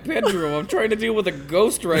into my bedroom? I'm trying to deal with a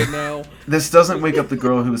ghost right now. This doesn't wake up the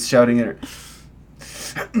girl who was shouting in her...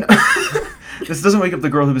 No. This doesn't wake up the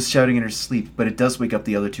girl who was shouting in her sleep, but it does wake up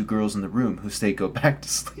the other two girls in the room who say go back to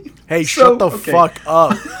sleep. Hey, So, shut the okay. fuck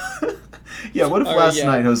up. Yeah, what if All right, last yeah.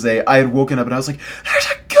 night, Jose, I had woken up and I was like, there's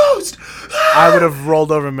a ghost! I would have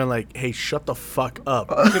rolled over and been like, hey, shut the fuck up.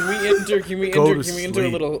 Can we enter Go to a sleep.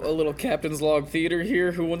 little captain's log theater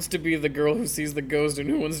here? Who wants to be the girl who sees the ghost, and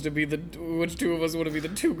who wants to be which two of us want to be the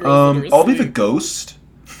two girls that are I'll be the asleep? ghost.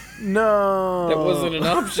 No. That wasn't an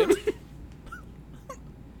option.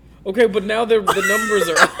 Okay, but now the numbers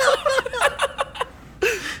are.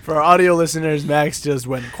 For our audio listeners, Max just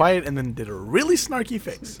went quiet and then did a really snarky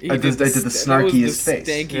face. I did the that was snarkiest the face.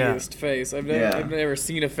 stankiest face. I've Yeah. never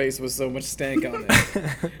seen a face with so much stank on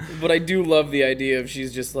it. But I do love the idea of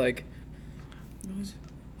she's just like,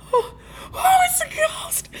 oh, it's a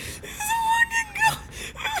ghost. It's a fucking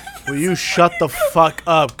ghost. Will you shut the fuck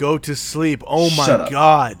up? Go to sleep. Oh my Shut up.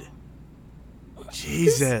 god.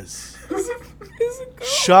 Jesus. It's a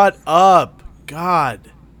ghost. Shut up.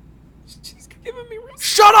 God. She's giving me.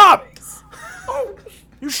 Shut up!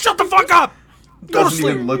 You shut the fuck up! Go to Doesn't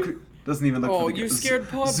sleep. even look. Oh, for the you ghost. scared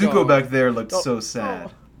Pod Zuko Dog. back there looked so sad.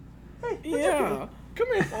 Yeah. Come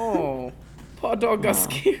here. Oh, Paw Dog got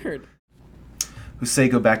scared. Who say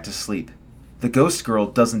go back to sleep. The ghost girl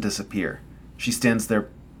doesn't disappear. She stands there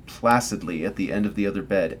placidly at the end of the other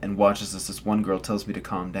bed and watches as this one girl tells me to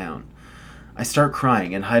calm down. I start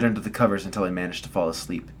crying and hide under the covers until I manage to fall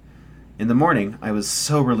asleep. In the morning, I was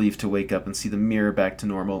so relieved to wake up and see the mirror back to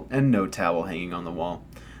normal and no towel hanging on the wall.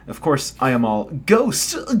 Of course, I am all,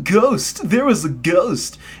 ghost, a ghost, there was a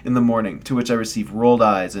ghost, in the morning, to which I receive rolled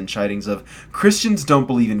eyes and chidings of, Christians don't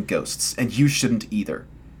believe in ghosts, and you shouldn't either.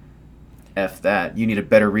 F that, you need a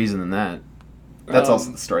better reason than that. That's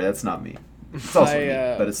also the story, that's not me. It's also me,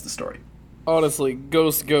 but it's the story. Honestly,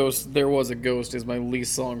 Ghost, There Was a Ghost is my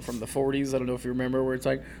least song from the 40s. I don't know if you remember where it's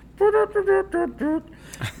like,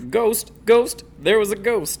 Ghost, there was a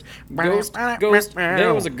ghost. Ghost,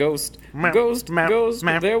 there was a ghost. Ghost,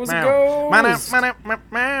 there was a ghost.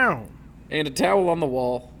 And a towel on the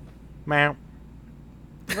wall. Meow.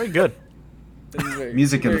 Very good.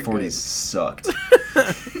 Music in the Very 40s sucked.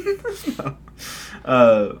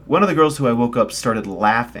 One of the girls who I woke up started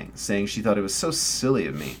laughing, saying she thought it was so silly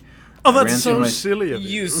of me. Oh, I ran that's through so my- silly of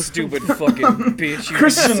you. You stupid fucking bitch. You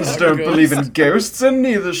Christians saw a don't ghost. believe in ghosts, and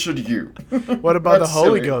neither should you. What about the That's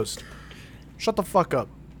Holy silly. Ghost? Shut the fuck up.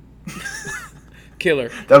 Killer.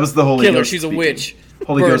 That was the Holy Killer, Ghost she's a speaking. witch.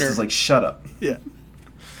 Holy Burn Ghost her. is like, shut up. Yeah.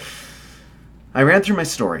 I ran through my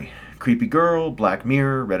story. Creepy girl, black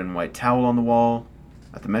mirror, red and white towel on the wall.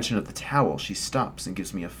 At the mention of the towel, she stops and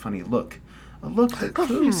gives me a funny look. A look that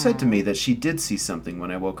clearly said to me that she did see something when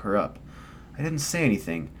I woke her up. I didn't say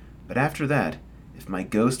anything, but after that, if my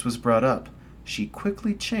ghost was brought up, she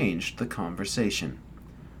quickly changed the conversation.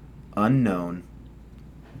 Unknown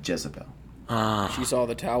Jezebel. She saw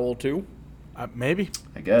the towel too. Maybe.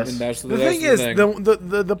 I guess. And that's The thing is,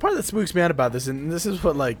 the part that spooks me out about this, and this is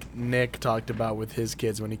what like Nick talked about with his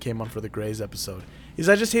kids when he came on for the Grays episode, is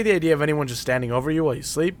I just hate the idea of anyone just standing over you while you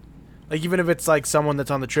sleep. Like even if it's like someone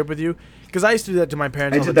that's on the trip with you, because I used to do that to my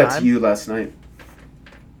parents I all did the that time. to you last night.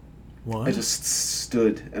 What? I just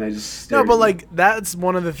stood and I just stared No, at but you. like that's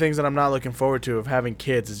one of the things that I'm not looking forward to of having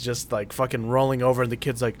kids is just like fucking rolling over and the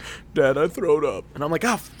kid's like, Dad, I throwed up, and I'm like,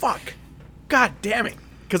 oh fuck, god damn it,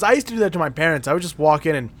 because I used to do that to my parents. I would just walk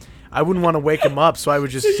in and I wouldn't want to wake him up, so I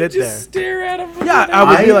would just sit there. Stare at him. Yeah, I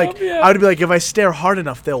would be like, if I stare hard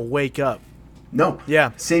enough, they'll wake up. No.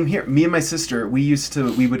 Yeah. Same here. Me and my sister, we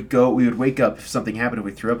would wake up if something happened, if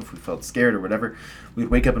we threw up, if we felt scared or whatever. We'd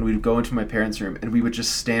wake up and we'd go into my parents' room and we would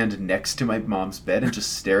just stand next to my mom's bed and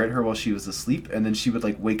just stare at her while she was asleep. And then she would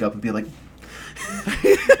like wake up and be like,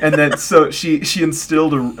 and then so she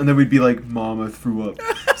instilled and then we'd be like, Mom, I threw up.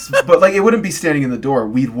 But like it wouldn't be standing in the door.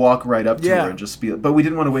 We'd walk right up to her and just be. But we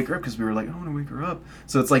didn't want to wake her up because we were like, I don't want to wake her up.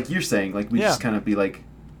 So it's like you're saying, like we just kind of be like.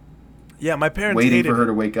 Yeah, my parents waiting for her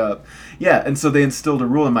to wake up. Yeah, and so they instilled a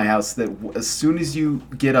rule in my house that as soon as you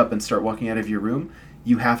get up and start walking out of your room,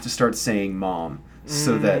 you have to start saying "Mom,"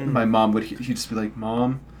 so that my mom would. He'd just be like,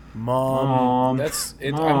 "Mom, Mom." That's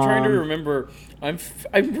it. Mom. I'm trying to remember. I'm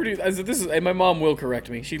pretty. This is. And my mom will correct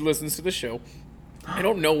me. She listens to the show. I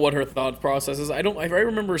don't know what her thought process is. I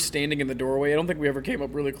remember standing in the doorway. I don't think we ever came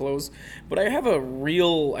up really close, but I have a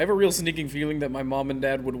real sneaking feeling that my mom and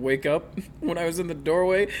dad would wake up when I was in the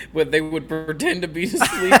doorway, but they would pretend to be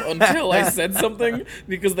asleep until I said something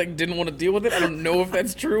because they didn't want to deal with it. I don't know if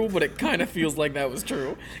that's true, but it kind of feels like that was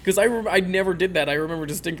true because I never did that. I remember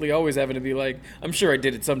distinctly always having to be like, I'm sure I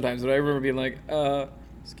did it sometimes, but I remember being like,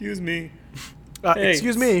 excuse me. Hey,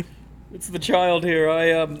 excuse me. It's the child here.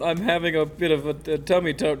 I'm having a bit of a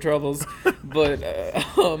tummy troubles, but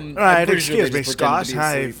all right, excuse me, Scott. Scott.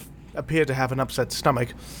 I appear to have an upset stomach.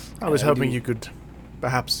 I was hoping you could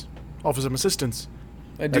perhaps offer some assistance.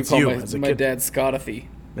 I do call my dad Scottathy.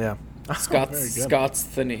 Yeah,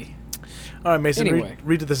 Scott's-thany. All right, Mason. Anyway.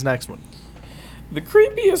 Read to this next one. The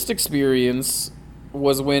creepiest experience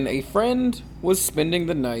was when a friend was spending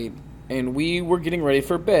the night. And we were getting ready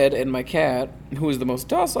for bed, and my cat, who is the most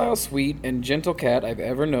docile, sweet, and gentle cat I've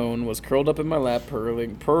ever known, was curled up in my lap,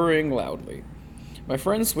 purring loudly. My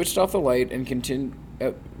friend switched off the light and continued.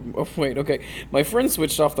 My friend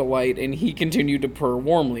switched off the light, and he continued to purr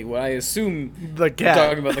warmly. Well, I assume the cat. You're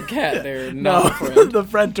talking about the cat there, no, not the friend. The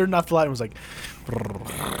friend turned off the light and was like,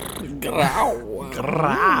 growl,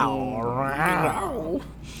 growl.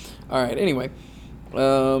 All right. Anyway,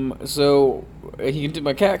 so.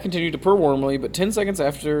 My cat continued to purr warmly, but 10 seconds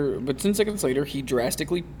later, he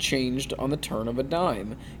drastically changed on the turn of a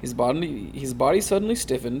dime. His body suddenly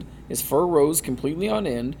stiffened, his fur rose completely on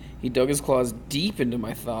end, he dug his claws deep into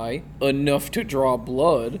my thigh, enough to draw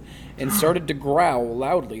blood, and started to growl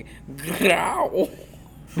loudly. Growl!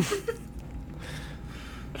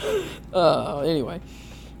 Anyway.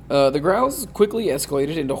 The growls quickly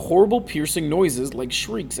escalated into horrible piercing noises like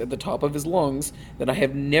shrieks at the top of his lungs that I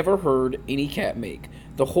have never heard any cat make.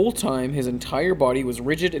 The whole time, his entire body was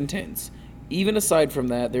rigid and tense. Even aside from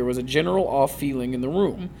that, there was a general off feeling in the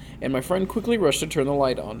room, and my friend quickly rushed to turn the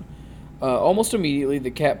light on. Almost immediately,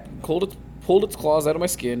 the cat pulled its claws out of my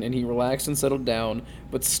skin, and he relaxed and settled down,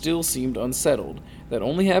 but still seemed unsettled. That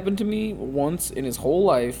only happened to me once in his whole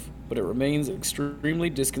life, but it remains extremely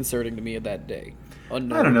disconcerting to me at that day.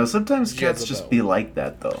 Unknown I don't know. Sometimes cats Jezebel. just be like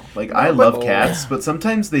that, though. Like, I love cats, but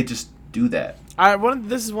sometimes they just do that.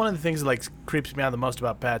 This is one of the things that like creeps me out the most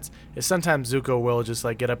about pets is sometimes Zuko will just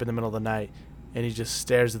like get up in the middle of the night and he just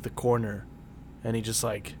stares at the corner and he just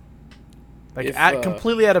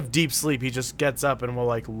completely out of deep sleep he just gets up and will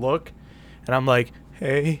like look and I'm like,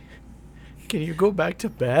 hey, can you go back to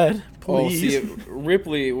bed, please? Oh, see,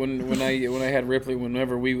 Ripley, when I had Ripley,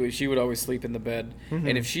 whenever she would always sleep in the bed,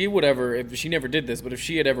 and if she never did this, but if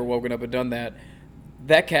she had ever woken up and done that,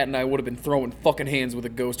 that cat and I would have been throwing fucking hands with a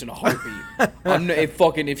ghost in a heartbeat.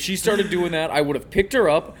 If she started doing that, I would have picked her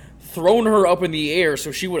up, thrown her up in the air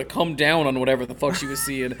so she would have come down on whatever the fuck she was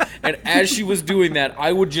seeing, and as she was doing that,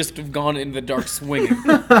 I would just have gone in the dark swinging.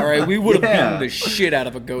 All right, we would have beaten the shit out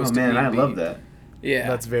of a ghost. Oh man, I love that. Yeah,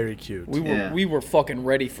 that's very cute. We were fucking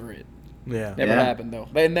ready for it. Yeah, never happened though,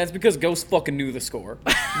 and that's because ghosts fucking knew the score.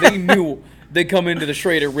 They knew they come into the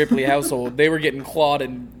Schrader Ripley household. They were getting clawed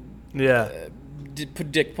and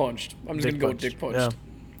dick punched. I'm just gonna go with dick punched. Yeah.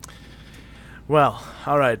 Well,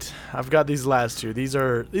 all right. I've got these last two. These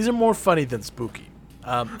are more funny than spooky.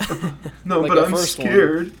 No, like but I'm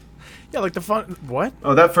scared. One. Yeah, like the fun. What?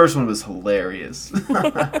 Oh, that first one was hilarious.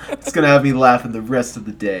 It's gonna have me laughing the rest of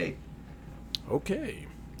the day. Okay.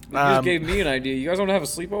 You just gave me an idea. You guys want to have a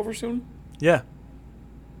sleepover soon? Yeah.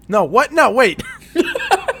 No, what? No, wait.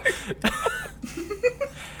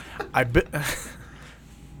 I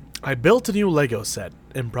built a new Lego set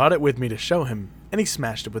and brought it with me to show him, and he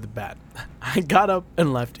smashed it with a bat. I got up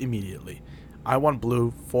and left immediately. I want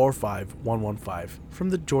blue 45115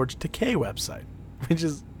 from the George Takei website, which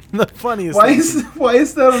is the funniest. Why thing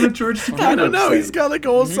is that on the George Takei I don't know. website? He's got like a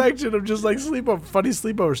whole section of just like funny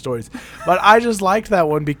sleepover stories. But I just liked that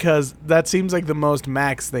one because that seems like the most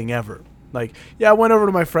Max thing ever. Like, yeah, I went over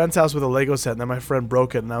to my friend's house with a Lego set, and then my friend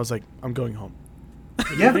broke it, and I was like, I'm going home.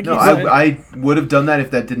 Yeah, think no, he said- I would have done that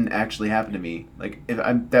if that didn't actually happen to me. Like, if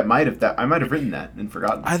I might have written that and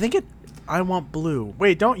forgotten. I think I want blue.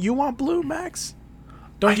 Wait, don't you want blue, Max?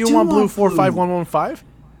 Don't I you do want blue want blue. 45115?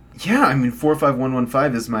 Yeah, I mean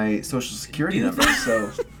 45115 is my social security number,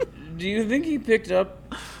 so Do you think he picked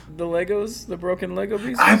up the Legos, the broken Lego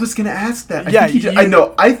pieces? I was gonna ask that. Yeah, I think he you- I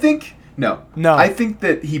know. I think no. No. I think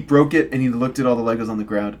that he broke it and he looked at all the Legos on the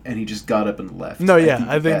ground and he just got up and left. No, yeah,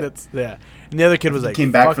 I think that that's yeah. And the other kid was he like,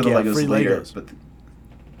 came back "Fuck for the yeah, Legos free later, Legos," but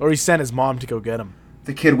or he sent his mom to go get them.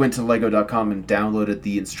 the kid went to Lego.com and downloaded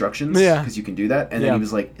the instructions. Yeah. because you can do that, and Yeah. then he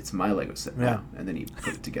was like, "It's my Lego set now," Yeah. and then he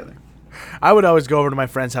put it together. I would always go over to my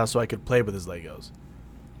friend's house so I could play with his Legos.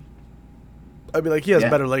 I'd be like, he has Yeah.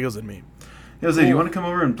 better Legos than me. Hey, Jose, do you want to come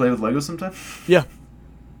over and play with Legos sometime? Yeah.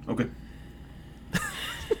 Okay.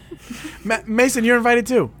 Mason, you're invited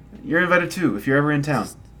too. You're invited too if you're ever in town.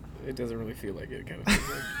 It doesn't really feel like it. Kind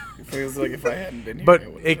of it feels like if I hadn't been here, But I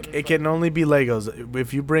would've it been it can only be Legos.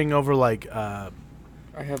 If you bring over like, I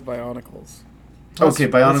have Bionicles. That's- Okay,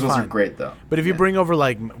 that's Bionicles are fine. great though. but if you Yeah. bring over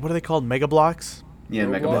like, what are they called? Mega Blocks? Yeah,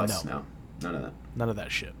 Mega Roblox? Blocks, no, none of that. None of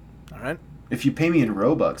that shit. All right. If you pay me in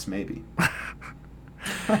Robux, maybe.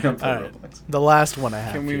 I don't play All right. Roblox. The last one I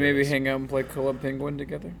have. Can we here maybe is- hang out and play Club Penguin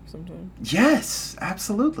together sometime? Yes,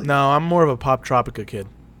 absolutely. No, I'm more of a Pop Tropica kid.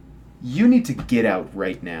 You need to get out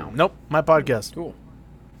right now. Nope, my podcast. Cool.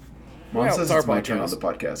 Mom Yeah, says it's our it's my turn on podcast. the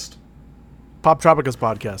podcast. Pop Tropica's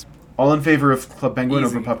podcast. All in favor of Club Penguin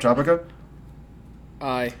Easy. over Pop Tropica?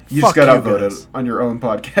 I. You Fuck just got you outvoted guys. on your own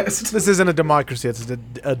podcast. This isn't a democracy. It's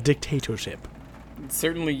a dictatorship.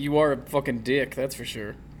 Certainly, you are a fucking dick. That's for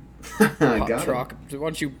sure. I Pop got it. Troc. Why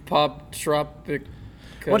don't you pop Tropic?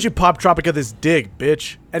 Why don't you Pop Tropica this dig,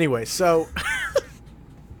 bitch? Anyway, so.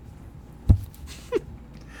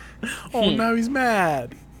 Oh, now he's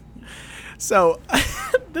mad. So,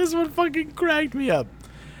 this one fucking cracked me up.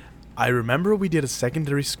 I remember we did a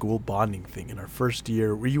secondary school bonding thing in our first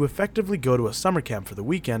year where you effectively go to a summer camp for the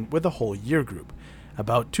weekend with a whole year group,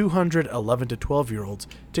 about 200 11 to 12-year-olds,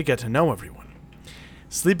 to get to know everyone.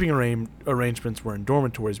 Sleeping arrangements were in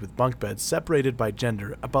dormitories with bunk beds separated by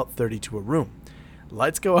gender, about 30 to a room.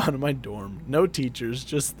 Lights go out in my dorm, no teachers,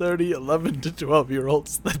 just 30 11 to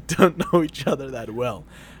 12-year-olds that don't know each other that well.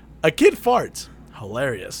 A kid farts.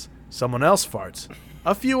 Hilarious. Someone else farts.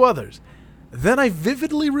 A few others. Then I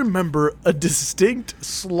vividly remember a distinct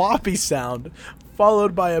sloppy sound,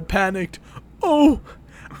 followed by a panicked, "Oh!"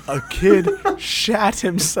 A kid shat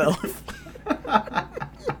himself.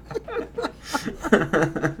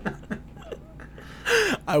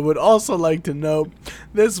 I would also like to note,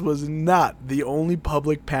 this was not the only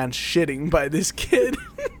public pants shitting by this kid.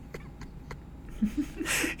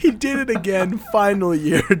 He did it again final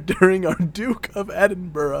year during our Duke of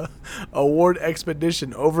Edinburgh award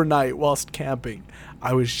expedition overnight whilst camping.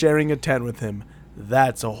 I was sharing a tent with him.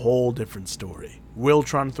 That's a whole different story.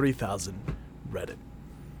 Wiltron 3000, Reddit.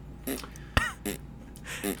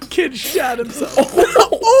 Kid shot himself.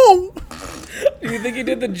 Oh! Do you think he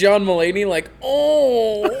did the John Mulaney like,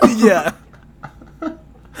 oh? Yeah. I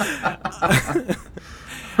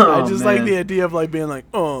Oh, just like man. the idea of like being like,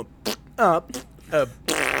 oh, I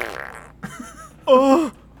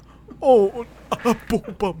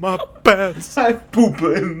poop on my pants. I poop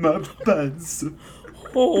in my pants.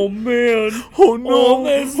 Oh man. Oh no! Oh,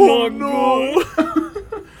 that's oh, not no!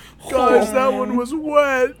 Guys, that one was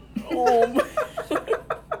wet. Oh man.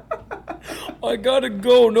 I gotta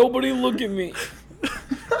go. Nobody look at me.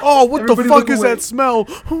 Oh, what Everybody the fuck look is away. that smell?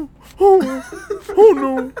 Oh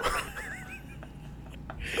no!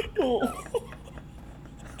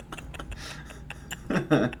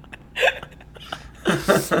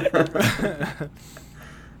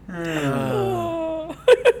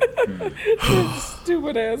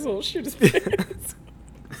 Stupid asshole shit his pants.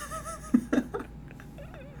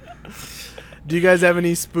 Do you guys have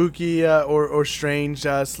any spooky or strange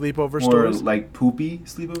sleepover Or stories? like poopy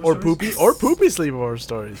sleepover Or stories? poopy sleepover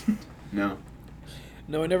stories? No.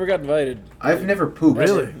 No, I never got invited. I've never pooped.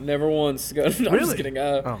 Really? Never once. No, I'm Really? just kidding.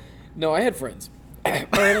 Oh. No, I had friends. I had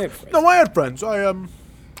friends. No, I had friends. I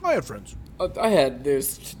had friends. I had.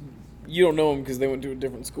 There's. You don't know them because they went to a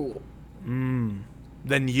different school. Than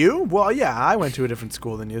you? Well, yeah, I went to a different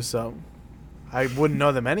school than you, so I wouldn't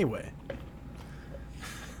know them anyway.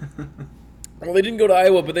 Well, they didn't go to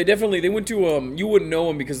Iowa, but they went to you wouldn't know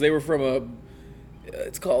them because they were from a.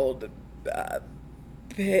 It's called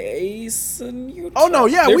Payson, Utah. Oh, no,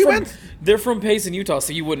 yeah, we went- They're from Payson, Utah,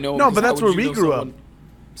 so you wouldn't know. No, them, but 'cause how that's would where you we know grew up. someone-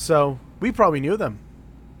 So we probably knew them.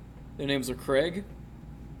 Their names are Craig.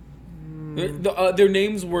 Their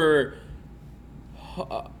names were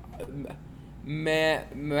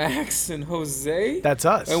Max and Jose. That's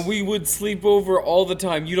us. And we would sleep over all the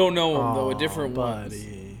time. You don't know them, though, a different ones.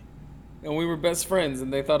 buddy. And we were best friends,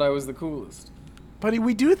 and they thought I was the coolest. Buddy,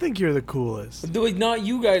 we do think you're the coolest. Though, not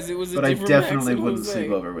you guys, it was a But I different definitely Max and wouldn't Jose.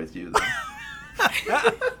 sleep over with you.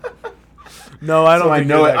 Though. No, I don't So I think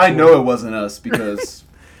know you're it. that I cool. know it wasn't us because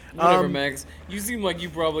Whatever, Max. You seem like you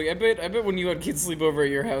probably. I bet when you had kids sleep over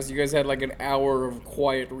at your house, you guys had like an hour of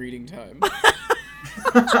quiet reading time.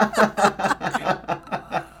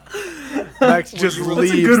 Max just That's a that's a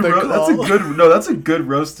leaves good. the That's a call. good. No, that's a good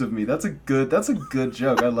roast of me. That's a good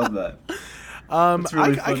joke. I love that. That's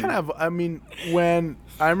really I funny. kind of. I mean, when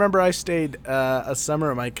I remember, I stayed a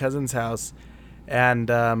summer at my cousin's house, and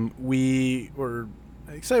we were.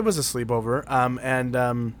 So it was a sleepover.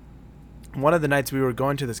 One of the nights we were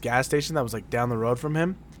going to this gas station that was like down the road from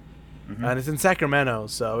him, and it's in Sacramento,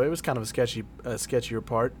 so it was kind of a sketchier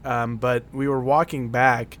part. But we were walking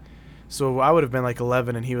back, so I would have been like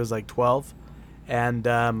 11 and he was like 12,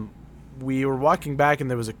 and we were walking back and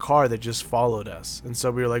there was a car that just followed us, and so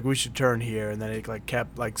we were like, we should turn here, and then it like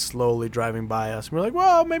kept like slowly driving by us. And we were like,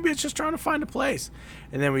 well, maybe it's just trying to find a place,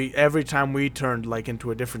 and then every time we turned like into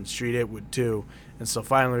a different street, it would too, and so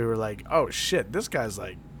finally we were like, oh shit, this guy's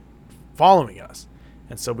like following us.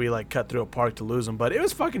 And so we like cut through a park to lose him, but it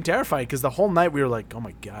was fucking terrifying because the whole night we were like, oh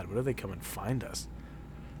my god, what if they come and find us?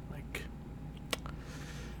 Like,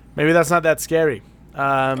 maybe that's not that scary.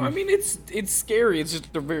 I mean, it's scary. It's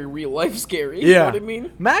just a very real life scary. Yeah, You know what I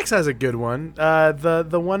mean? Max has a good one.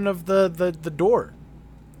 The one of the door.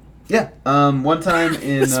 Yeah. One time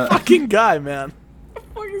in. This fucking guy, man.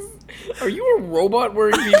 Are you a robot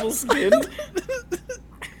wearing people's skin?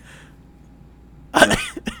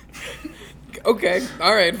 Okay,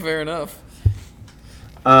 all right, fair enough.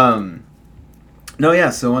 No,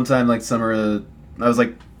 yeah. So one time, like summer, I was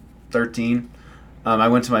like 13. I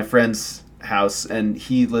went to my friend's house, and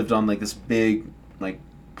he lived on like this big like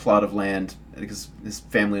plot of land because his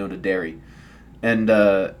family owned a dairy, and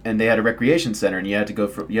they had a recreation center, and you had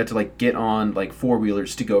to like get on like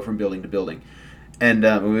 4-wheelers to go from building to building, and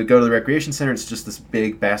when we go to the recreation center, it's just this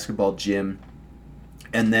big basketball gym,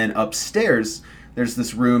 and then upstairs there's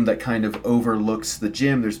this room that kind of overlooks the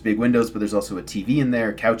gym. There's big windows, but there's also a TV in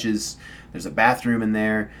there, couches. There's a bathroom in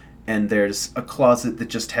there, and there's a closet that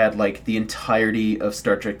just had like the entirety of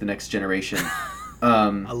Star Trek: The Next Generation.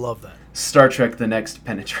 I love that. Star Trek: The Next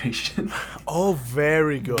Penetration. Oh,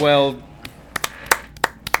 very good. Well,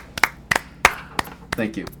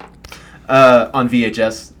 Thank you. On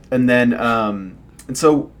VHS, and then and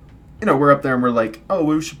so we're up there and we're like, oh,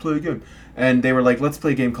 we should play a game. And they were like, let's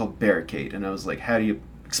play a game called Barricade. And I was like, how do you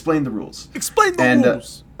explain the rules? Explain the And,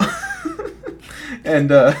 rules. And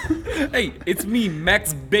hey, it's me,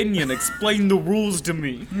 Max Benyon. Explain the rules to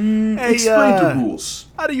me. Hey, explain the rules.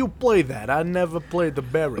 How do you play that? I never played the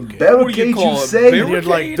barricade. Barricade, call you it? say? And you're like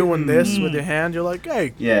Barricade? doing this with your hand. You're like,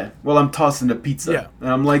 hey, Yeah. Well, I'm tossing a pizza. Yeah. And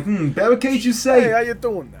I'm like, barricade, you say? hey, how you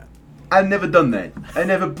doing that? I've never done that. I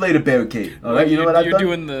never played a barricade. All right, you know what I've You're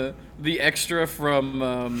done? doing the extra from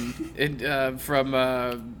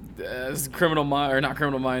Criminal Minds, or not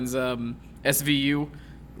Criminal Minds, SVU,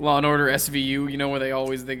 Law and Order SVU. You know where they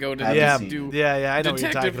go to Haven't Yeah, seen do yeah, I know what you're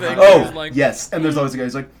detective talking thing. about. Oh, There's like- yes. And there's always a guy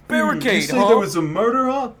who's like, did you Barricade, say huh? there was a murder,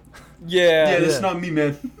 huh? Yeah. Yeah, that's Yeah. not me,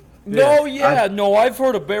 man. No, yeah, I- no, I've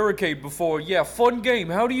heard of Barricade before. Yeah, fun game.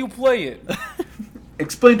 How do you play it?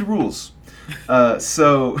 Explain the rules.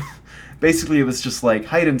 So basically it was just like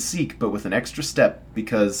hide and seek, but with an extra step,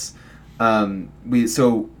 because we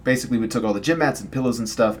took all the gym mats and pillows and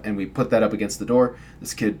stuff, and we put that up against the door.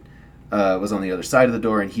 This kid was on the other side of the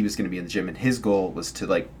door, and he was going to be in the gym, and his goal was to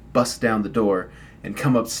like bust down the door and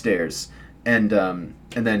come upstairs, and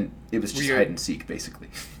then it was just Weird. hide and seek basically.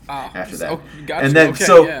 Ah, After that, gotcha. and then Okay,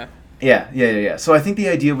 so yeah. yeah. So I think the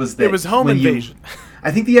idea was that It was home when invasion.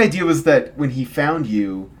 I think the idea was that when he found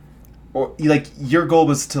you, or like your goal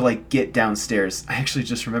was to like get downstairs. I actually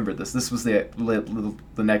just remembered this. This was the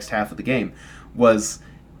next half of the game, was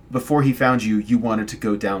before he found you, you wanted to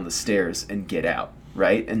go down the stairs and get out,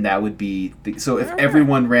 right? And that would be so if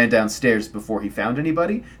everyone ran downstairs before he found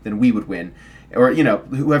anybody, then we would win, or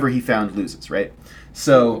whoever he found loses, right?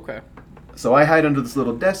 So Okay. So I hide under this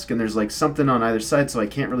little desk, and there's like something on either side, so I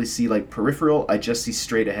can't really see like peripheral. I just see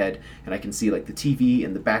straight ahead, and I can see like the TV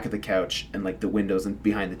and the back of the couch and like the windows and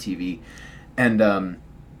behind the TV, and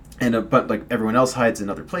but like everyone else hides in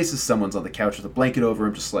other places. Someone's on the couch with a blanket over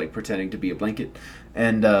him, just like pretending to be a blanket.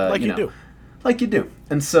 And Like you know, do. like you do.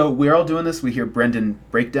 And so we're all doing this. We hear Brendan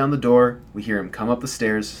break down the door. We hear him come up the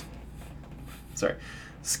stairs. Sorry,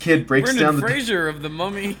 this kid breaks down Brendan the. Fraser of the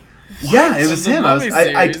Mummy. Yeah, it was From the him. Mummy series,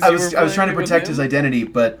 I you was were trying to playing with protect his him? identity,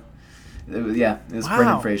 but it was Wow.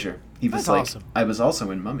 Brendan Fraser. He was That's like, awesome. I was also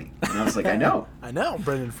in Mummy, and I was like, I know. I know,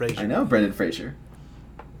 Brendan Fraser. I know Brendan Fraser.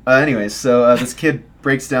 Anyways, so this kid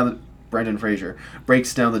Brendan Fraser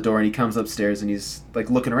breaks down the door, and he comes upstairs, and he's like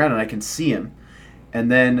looking around, and I can see him. And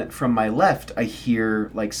then from my left, I hear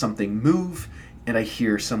like something move, and I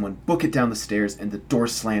hear someone book it down the stairs, and the door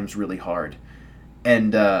slams really hard.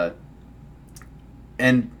 And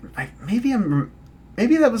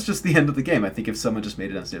maybe that was just the end of the game. I think if someone just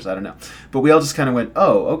made it downstairs, I don't know. But we all just kind of went,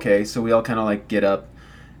 oh, okay. So we all kind of like get up,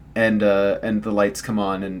 and the lights come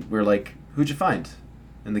on, and we're like, who'd you find?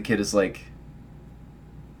 And the kid is like,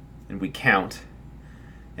 and we count,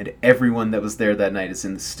 and everyone that was there that night is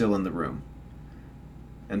still in the room.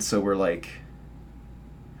 And so we're like,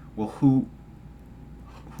 well, who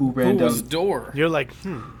ran Who down? was door? You're like,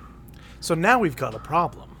 So now we've got a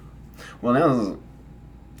problem. Well, now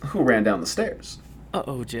who ran down the stairs?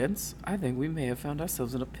 Uh-oh, gents. I think we may have found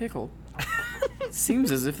ourselves in a pickle.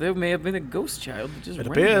 Seems as if there may have been a ghost child that just It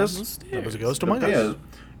ran down the appears stairs. there was a ghost among us. Yeah,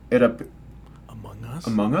 it up Among us?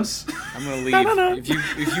 among us. I'm gonna leave. No.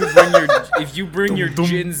 If you bring your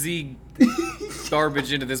Gen Z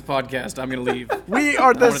garbage into this podcast, I'm gonna leave. We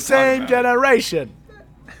are the wanna talk same about it. generation.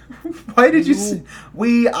 Why did you say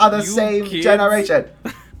we are the you same kids. generation?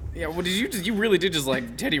 Yeah, well, you really did just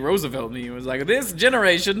like Teddy Roosevelt me. It was like, this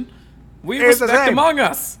generation, we It's the respect same. Among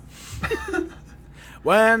Us.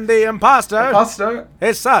 When the imposter Imposter,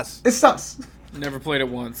 is us. it's us. Never played it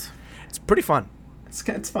once. It's pretty fun. It's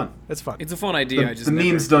fun. It's fun. It's a fun idea. I just The never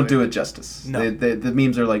memes don't do played it justice. No. The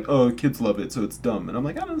memes are like, oh, kids love it, so it's dumb. And I'm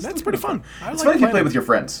like, oh, That's pretty fun. I It's like fun if you playing play it. with your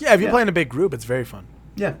friends. Yeah, if you play in a big group, it's very fun.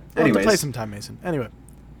 Yeah. We'll have to play Anyways, sometime, Mason. Anyway.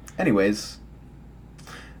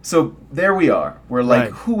 So there we are. We're like,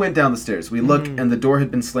 Right. who went down the stairs? We look, and the door had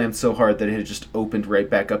been slammed so hard that it had just opened right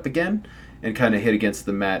back up again and kind of hit against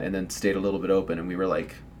the mat and then stayed a little bit open. And we were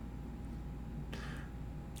like,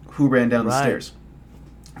 who ran down the Right. stairs?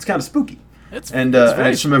 It's kind of spooky. It's And it's I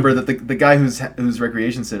very just remember that the guy whose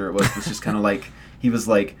recreation center it was just kind of like, he was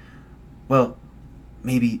like, well,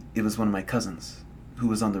 maybe it was one of my cousins who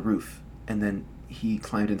was on the roof, and then he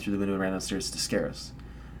climbed in through the window and ran downstairs to scare us.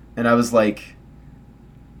 And I was like,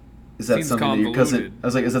 is that Seems something that your cousin? convoluted. I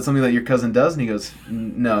was like, is that something that your cousin does? And he goes,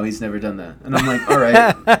 no, he's never done that. And I'm like, all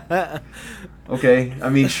right, okay. I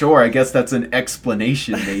mean, sure, I guess that's an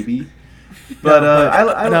explanation, maybe. But I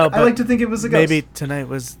like to think it was a ghost. Maybe tonight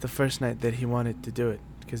was the first night that he wanted to do it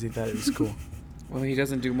because he thought it was cool. Well, he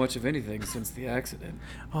doesn't do much of anything since the accident.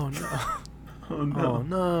 Oh no! Oh no. Oh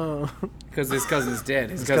no! Because his cousin's dead.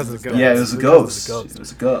 His cousin's cousin's a dead. ghost. Yeah, it was a It's ghost. a ghost. It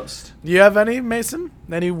was a ghost. Do you have any, Mason?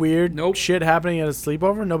 Any weird Nope. shit happening at a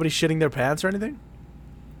sleepover? Nobody shitting their pants or anything?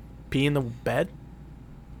 Pee in the bed?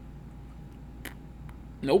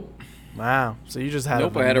 Nope. Wow. So you just had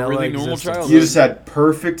Nope, a I had a vanilla really normal existence. childhood. You just had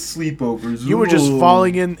perfect sleepovers. You were just Ooh.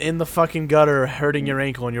 falling in the fucking gutter, hurting your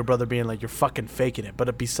ankle, and your brother being like, "You're fucking faking it."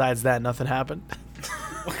 But besides that, nothing happened.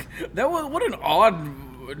 That was what an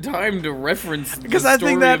odd time to reference. Because the I think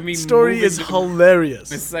story that of me story moving is to- hilarious.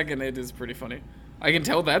 The second it is pretty funny. I can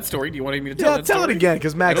tell that story. Do you want me to tell Yeah, that tell it story? again,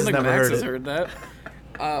 'cause Max I don't has think never Max heard has it. heard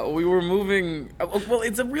that. We were moving. Well,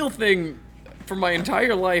 it's a real thing. For my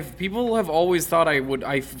entire life, people have always thought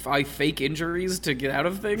I fake injuries to get out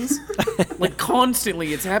of things. Like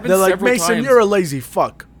constantly, it's happened They're like, several "Mason, times. you're a lazy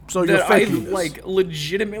fuck, so you're that faking I've this." like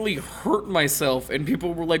legitimately hurt myself, and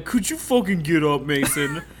people were like, "Could you fucking get up,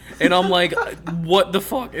 Mason?" And I'm like, "What the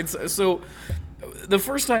fuck?" It's so. The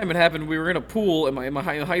first time it happened, we were in a pool in my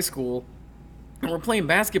high school, and we're playing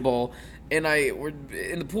basketball, and we're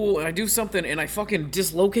in the pool, and I do something, and I fucking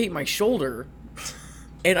dislocate my shoulder.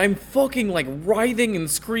 And I'm fucking like writhing and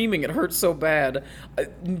screaming. It hurts so bad.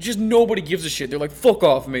 Just nobody gives a shit. They're like, "Fuck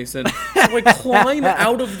off, Mason." So I climb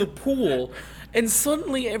out of the pool, and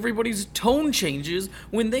suddenly everybody's tone changes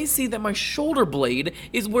when they see that my shoulder blade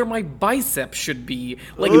is where my bicep should be,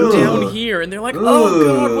 like down here. And they're like, "Oh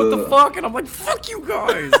god, what the fuck?" And I'm like, "Fuck you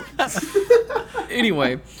guys."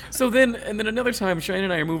 Anyway, so then another time, Shane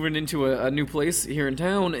and I are moving into a new place here in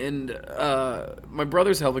town, and my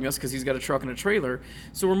brother's helping us because he's got a truck and a trailer.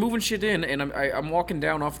 So we're moving shit in, and I'm walking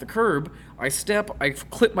down off the curb. I step, I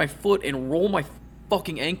clip my foot, and roll my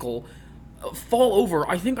fucking ankle. Fall over.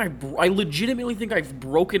 I legitimately think I've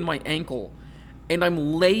broken my ankle, and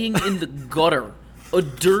I'm laying in the gutter, a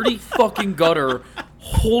dirty fucking gutter,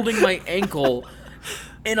 holding my ankle.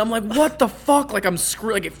 And I'm like, what the fuck? Like, I'm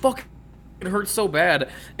screwed. Like, it fucking hurts so bad.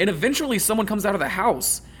 And eventually someone comes out of the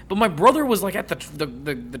house. But my brother was, like, at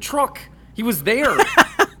the truck. He was there.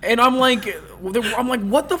 And I'm like,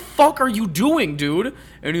 what the fuck are you doing, dude?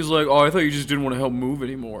 And he's like, oh, I thought you just didn't want to help move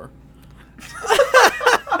anymore.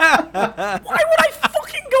 Why would I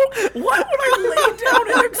fucking go? Why would I lay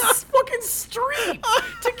down in a fucking street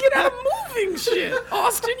to get out of moving shit?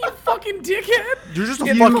 Austin, you fucking dickhead. You're just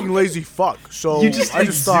a fucking lazy fuck. So You just I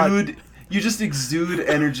just thought exude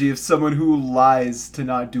energy of someone who lies to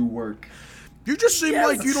not do work. you just seem Yes.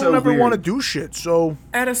 like you So don't ever want to weird. do shit. So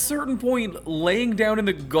At a certain point, laying down in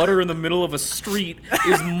the gutter in the middle of a street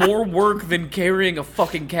is more work than carrying a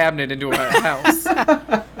fucking cabinet into a house.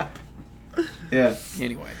 Yeah.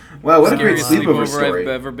 Anyway. Wow, what a great Scariest sleepover I've story.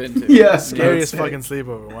 ever been to. Yeah, scariest I fucking would say.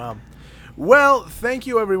 sleepover. Wow. Well, thank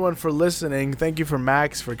you everyone for listening. Thank you for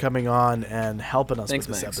Max for coming on and helping us Thanks,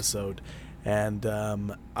 with this Max. episode. And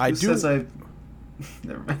Who I do. says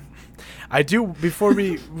Never mind. I do. Before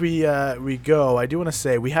we go, I do want to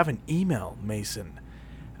say we have an email, Mason.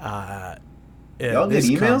 Y'all get this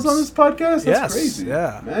emails comes- on this podcast? That's Yes, crazy.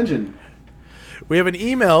 yeah. Imagine. We have an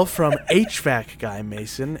email from HVAC guy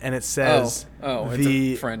Mason, and it says It's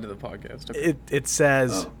the a friend of the podcast. it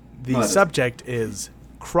says Oh. the Well, that subject is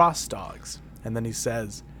cross dogs, and then he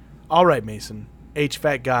says, "All right, Mason,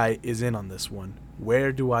 HVAC guy is in on this one.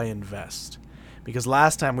 Where do I invest?" Because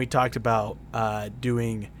last time we talked about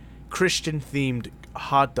doing Christian themed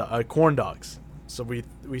corn dogs, so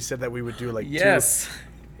we said that we would do like Yes. two.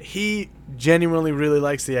 He genuinely really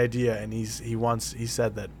likes the idea, and he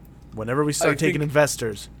said that whenever we start taking think-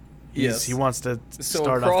 investors, Yes. he wants to So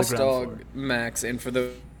start a off cross the ground dog, floor. Max, and for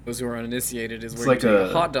those who are uninitiated, is where like you take a-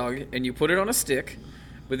 a hot dog and you put it on a stick,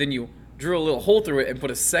 but then you drill a little hole through it and put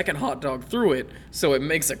a second hot dog through it, so it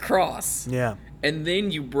makes a cross. Yeah. And then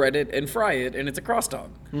you bread it and fry it, and it's a cross dog.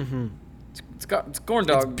 Mm-hmm. It's corn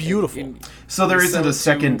dog. beautiful. So there you isn't sell a it to-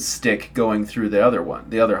 second stick going through the other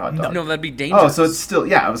hot dog. No, that'd be dangerous. Oh, so it's still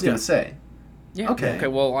I was Yeah. gonna say. Yeah. okay. Okay.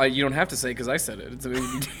 Well, you don't have to say because I said it. It would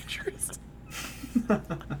be dangerous.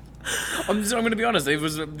 I'm going to be honest.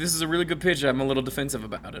 This is a really good pitch. I'm a little defensive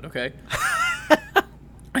about it. Okay.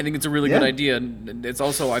 I think it's a really good Yeah. idea, and it's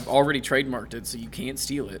also I've already trademarked it, so you can't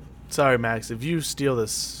steal it. Sorry, Max. If you steal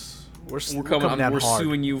this, we're coming down We're hard.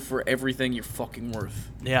 suing you for everything you're fucking worth.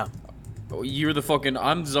 Yeah. You're the fucking.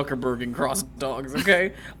 I'm Zuckerberg in cross dogs.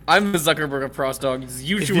 Okay. I'm the Zuckerberg of cross dogs.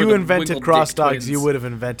 You If two are you the invented Winkle cross Dick dogs, twins. you would have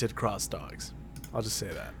invented cross dogs. I'll just say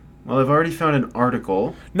that. Well, I've already found an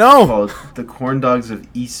article No. called "The Corn Dogs of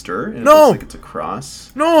Easter," and No. it looks like it's a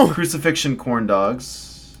cross. No. Crucifixion corn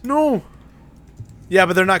dogs. No. Yeah,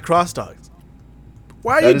 but they're not cross dogs.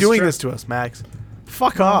 Why are That you is doing true. this to us, Max?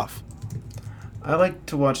 Fuck off. I like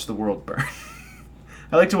to watch the world burn.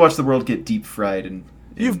 I like to watch the world get deep fried and.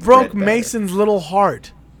 You've in broke red batter. Mason's little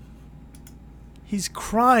heart. He's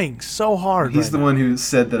crying so hard. He's right the now. one who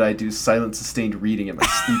said that I do silent sustained reading at my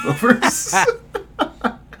sleepovers.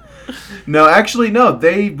 No, actually, no.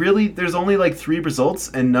 There's only like 3 results,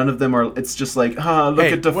 and none of them are. It's just like, look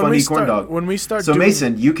Hey, at the when funny we corn start- dog. when we start so doing-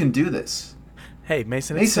 Mason, you can do this. Hey,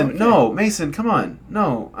 Mason. it's Mason, okay. no, Mason, come on,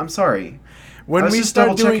 no, I'm sorry. When I was we just start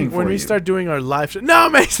double-checking doing for when we you. start doing our live show. No,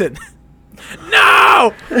 Mason.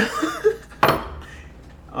 No.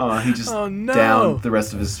 Oh, he just Oh, no. downed the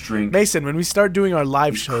rest of his drink. Mason, when we start doing our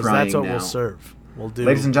live He's shows, crying that's what now. we'll serve. We'll do.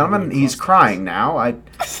 Ladies and gentlemen, we'll do he's cross crying now.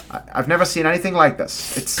 I've never seen anything like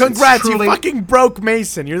this. dogs. Congrats, truly... you fucking broke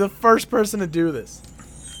Mason. You're the first person to do this.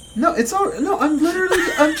 No, it's all. No, I'm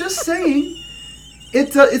just saying,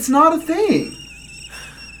 it's not a thing.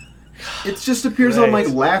 It just appears on like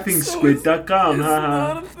Great. LaughingSquid.com. It's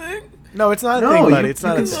haha. not a thing. No, it's not a No, thing, buddy. you- It's you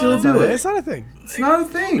not can a still it's not do a- it. It's not a thing. It's not a Do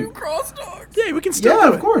thing. cross dogs. Yeah, we can still Yeah, do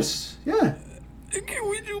of it. course. Yeah. Can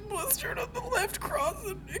we do mustard on the left cross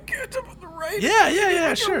and ketchup on the right? Yeah, yeah, And yeah,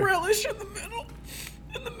 like sure. A relish in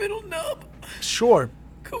the middle nub. Sure.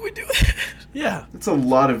 Could we do it? Yeah. That's a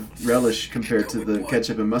lot of relish compared to the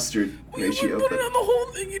ketchup and mustard We ratio. put it But... on the whole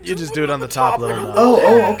thing. You just put do it on the top and little a nub.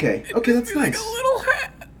 Oh, okay. It'd Okay, just that's be nice. Like a little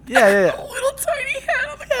hat. Yeah, yeah, yeah. A little tiny hat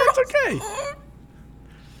on the Yeah, cross. it's okay.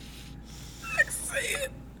 Max, say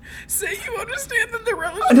it. Say you understand that the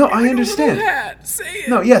relish. No, would be I like understand. A little hat. Say it.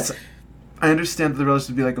 No, yes. I understand that the relish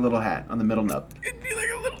would be like a little hat on the middle nub. It'd be like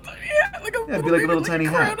a little tiny hat, like a it'd be like a little tiny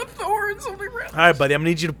crown hat. of thorns only around. All right, buddy. I'm gonna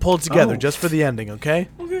need you to pull it together Oh. just for the ending, okay?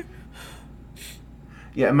 Okay.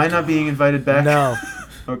 Yeah, am I not being invited back? No,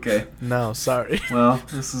 Okay. no, sorry. Well,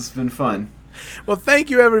 this has been fun. Well, thank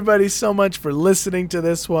you everybody so much for listening to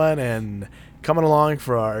this one and coming along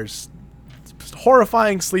for our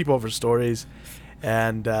horrifying sleepover stories.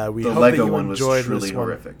 And we The hope Lego that you one was enjoyed truly this one.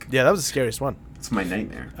 horrific. Yeah, that was the scariest one. It's my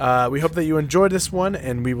nightmare. We hope that you enjoyed this one,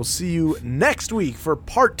 and we will see you next week for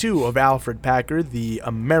part 2 of Alfred Packer, the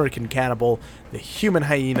American cannibal, the human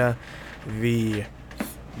hyena, the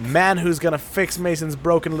man who's gonna fix Mason's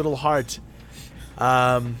broken little heart.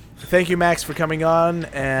 Thank you, Max, for coming on,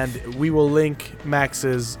 and we will link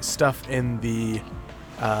Max's stuff in the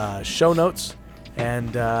show notes.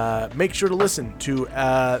 And make sure to listen to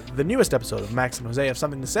the newest episode of Max and Jose Have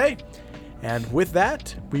Something to Say. And with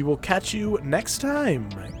that, we will catch you next time.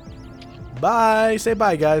 Bye. Say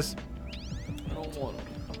bye, guys. I don't want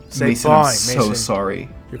to. Say Mason, bye, I'm Mason. so sorry.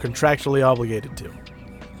 You're contractually obligated to.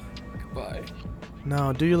 Bye.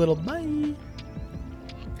 No, do your little bye.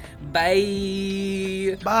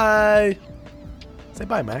 Bye. Bye. Say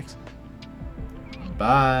bye, Max.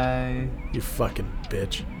 Bye. You fucking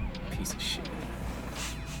bitch. Piece of shit.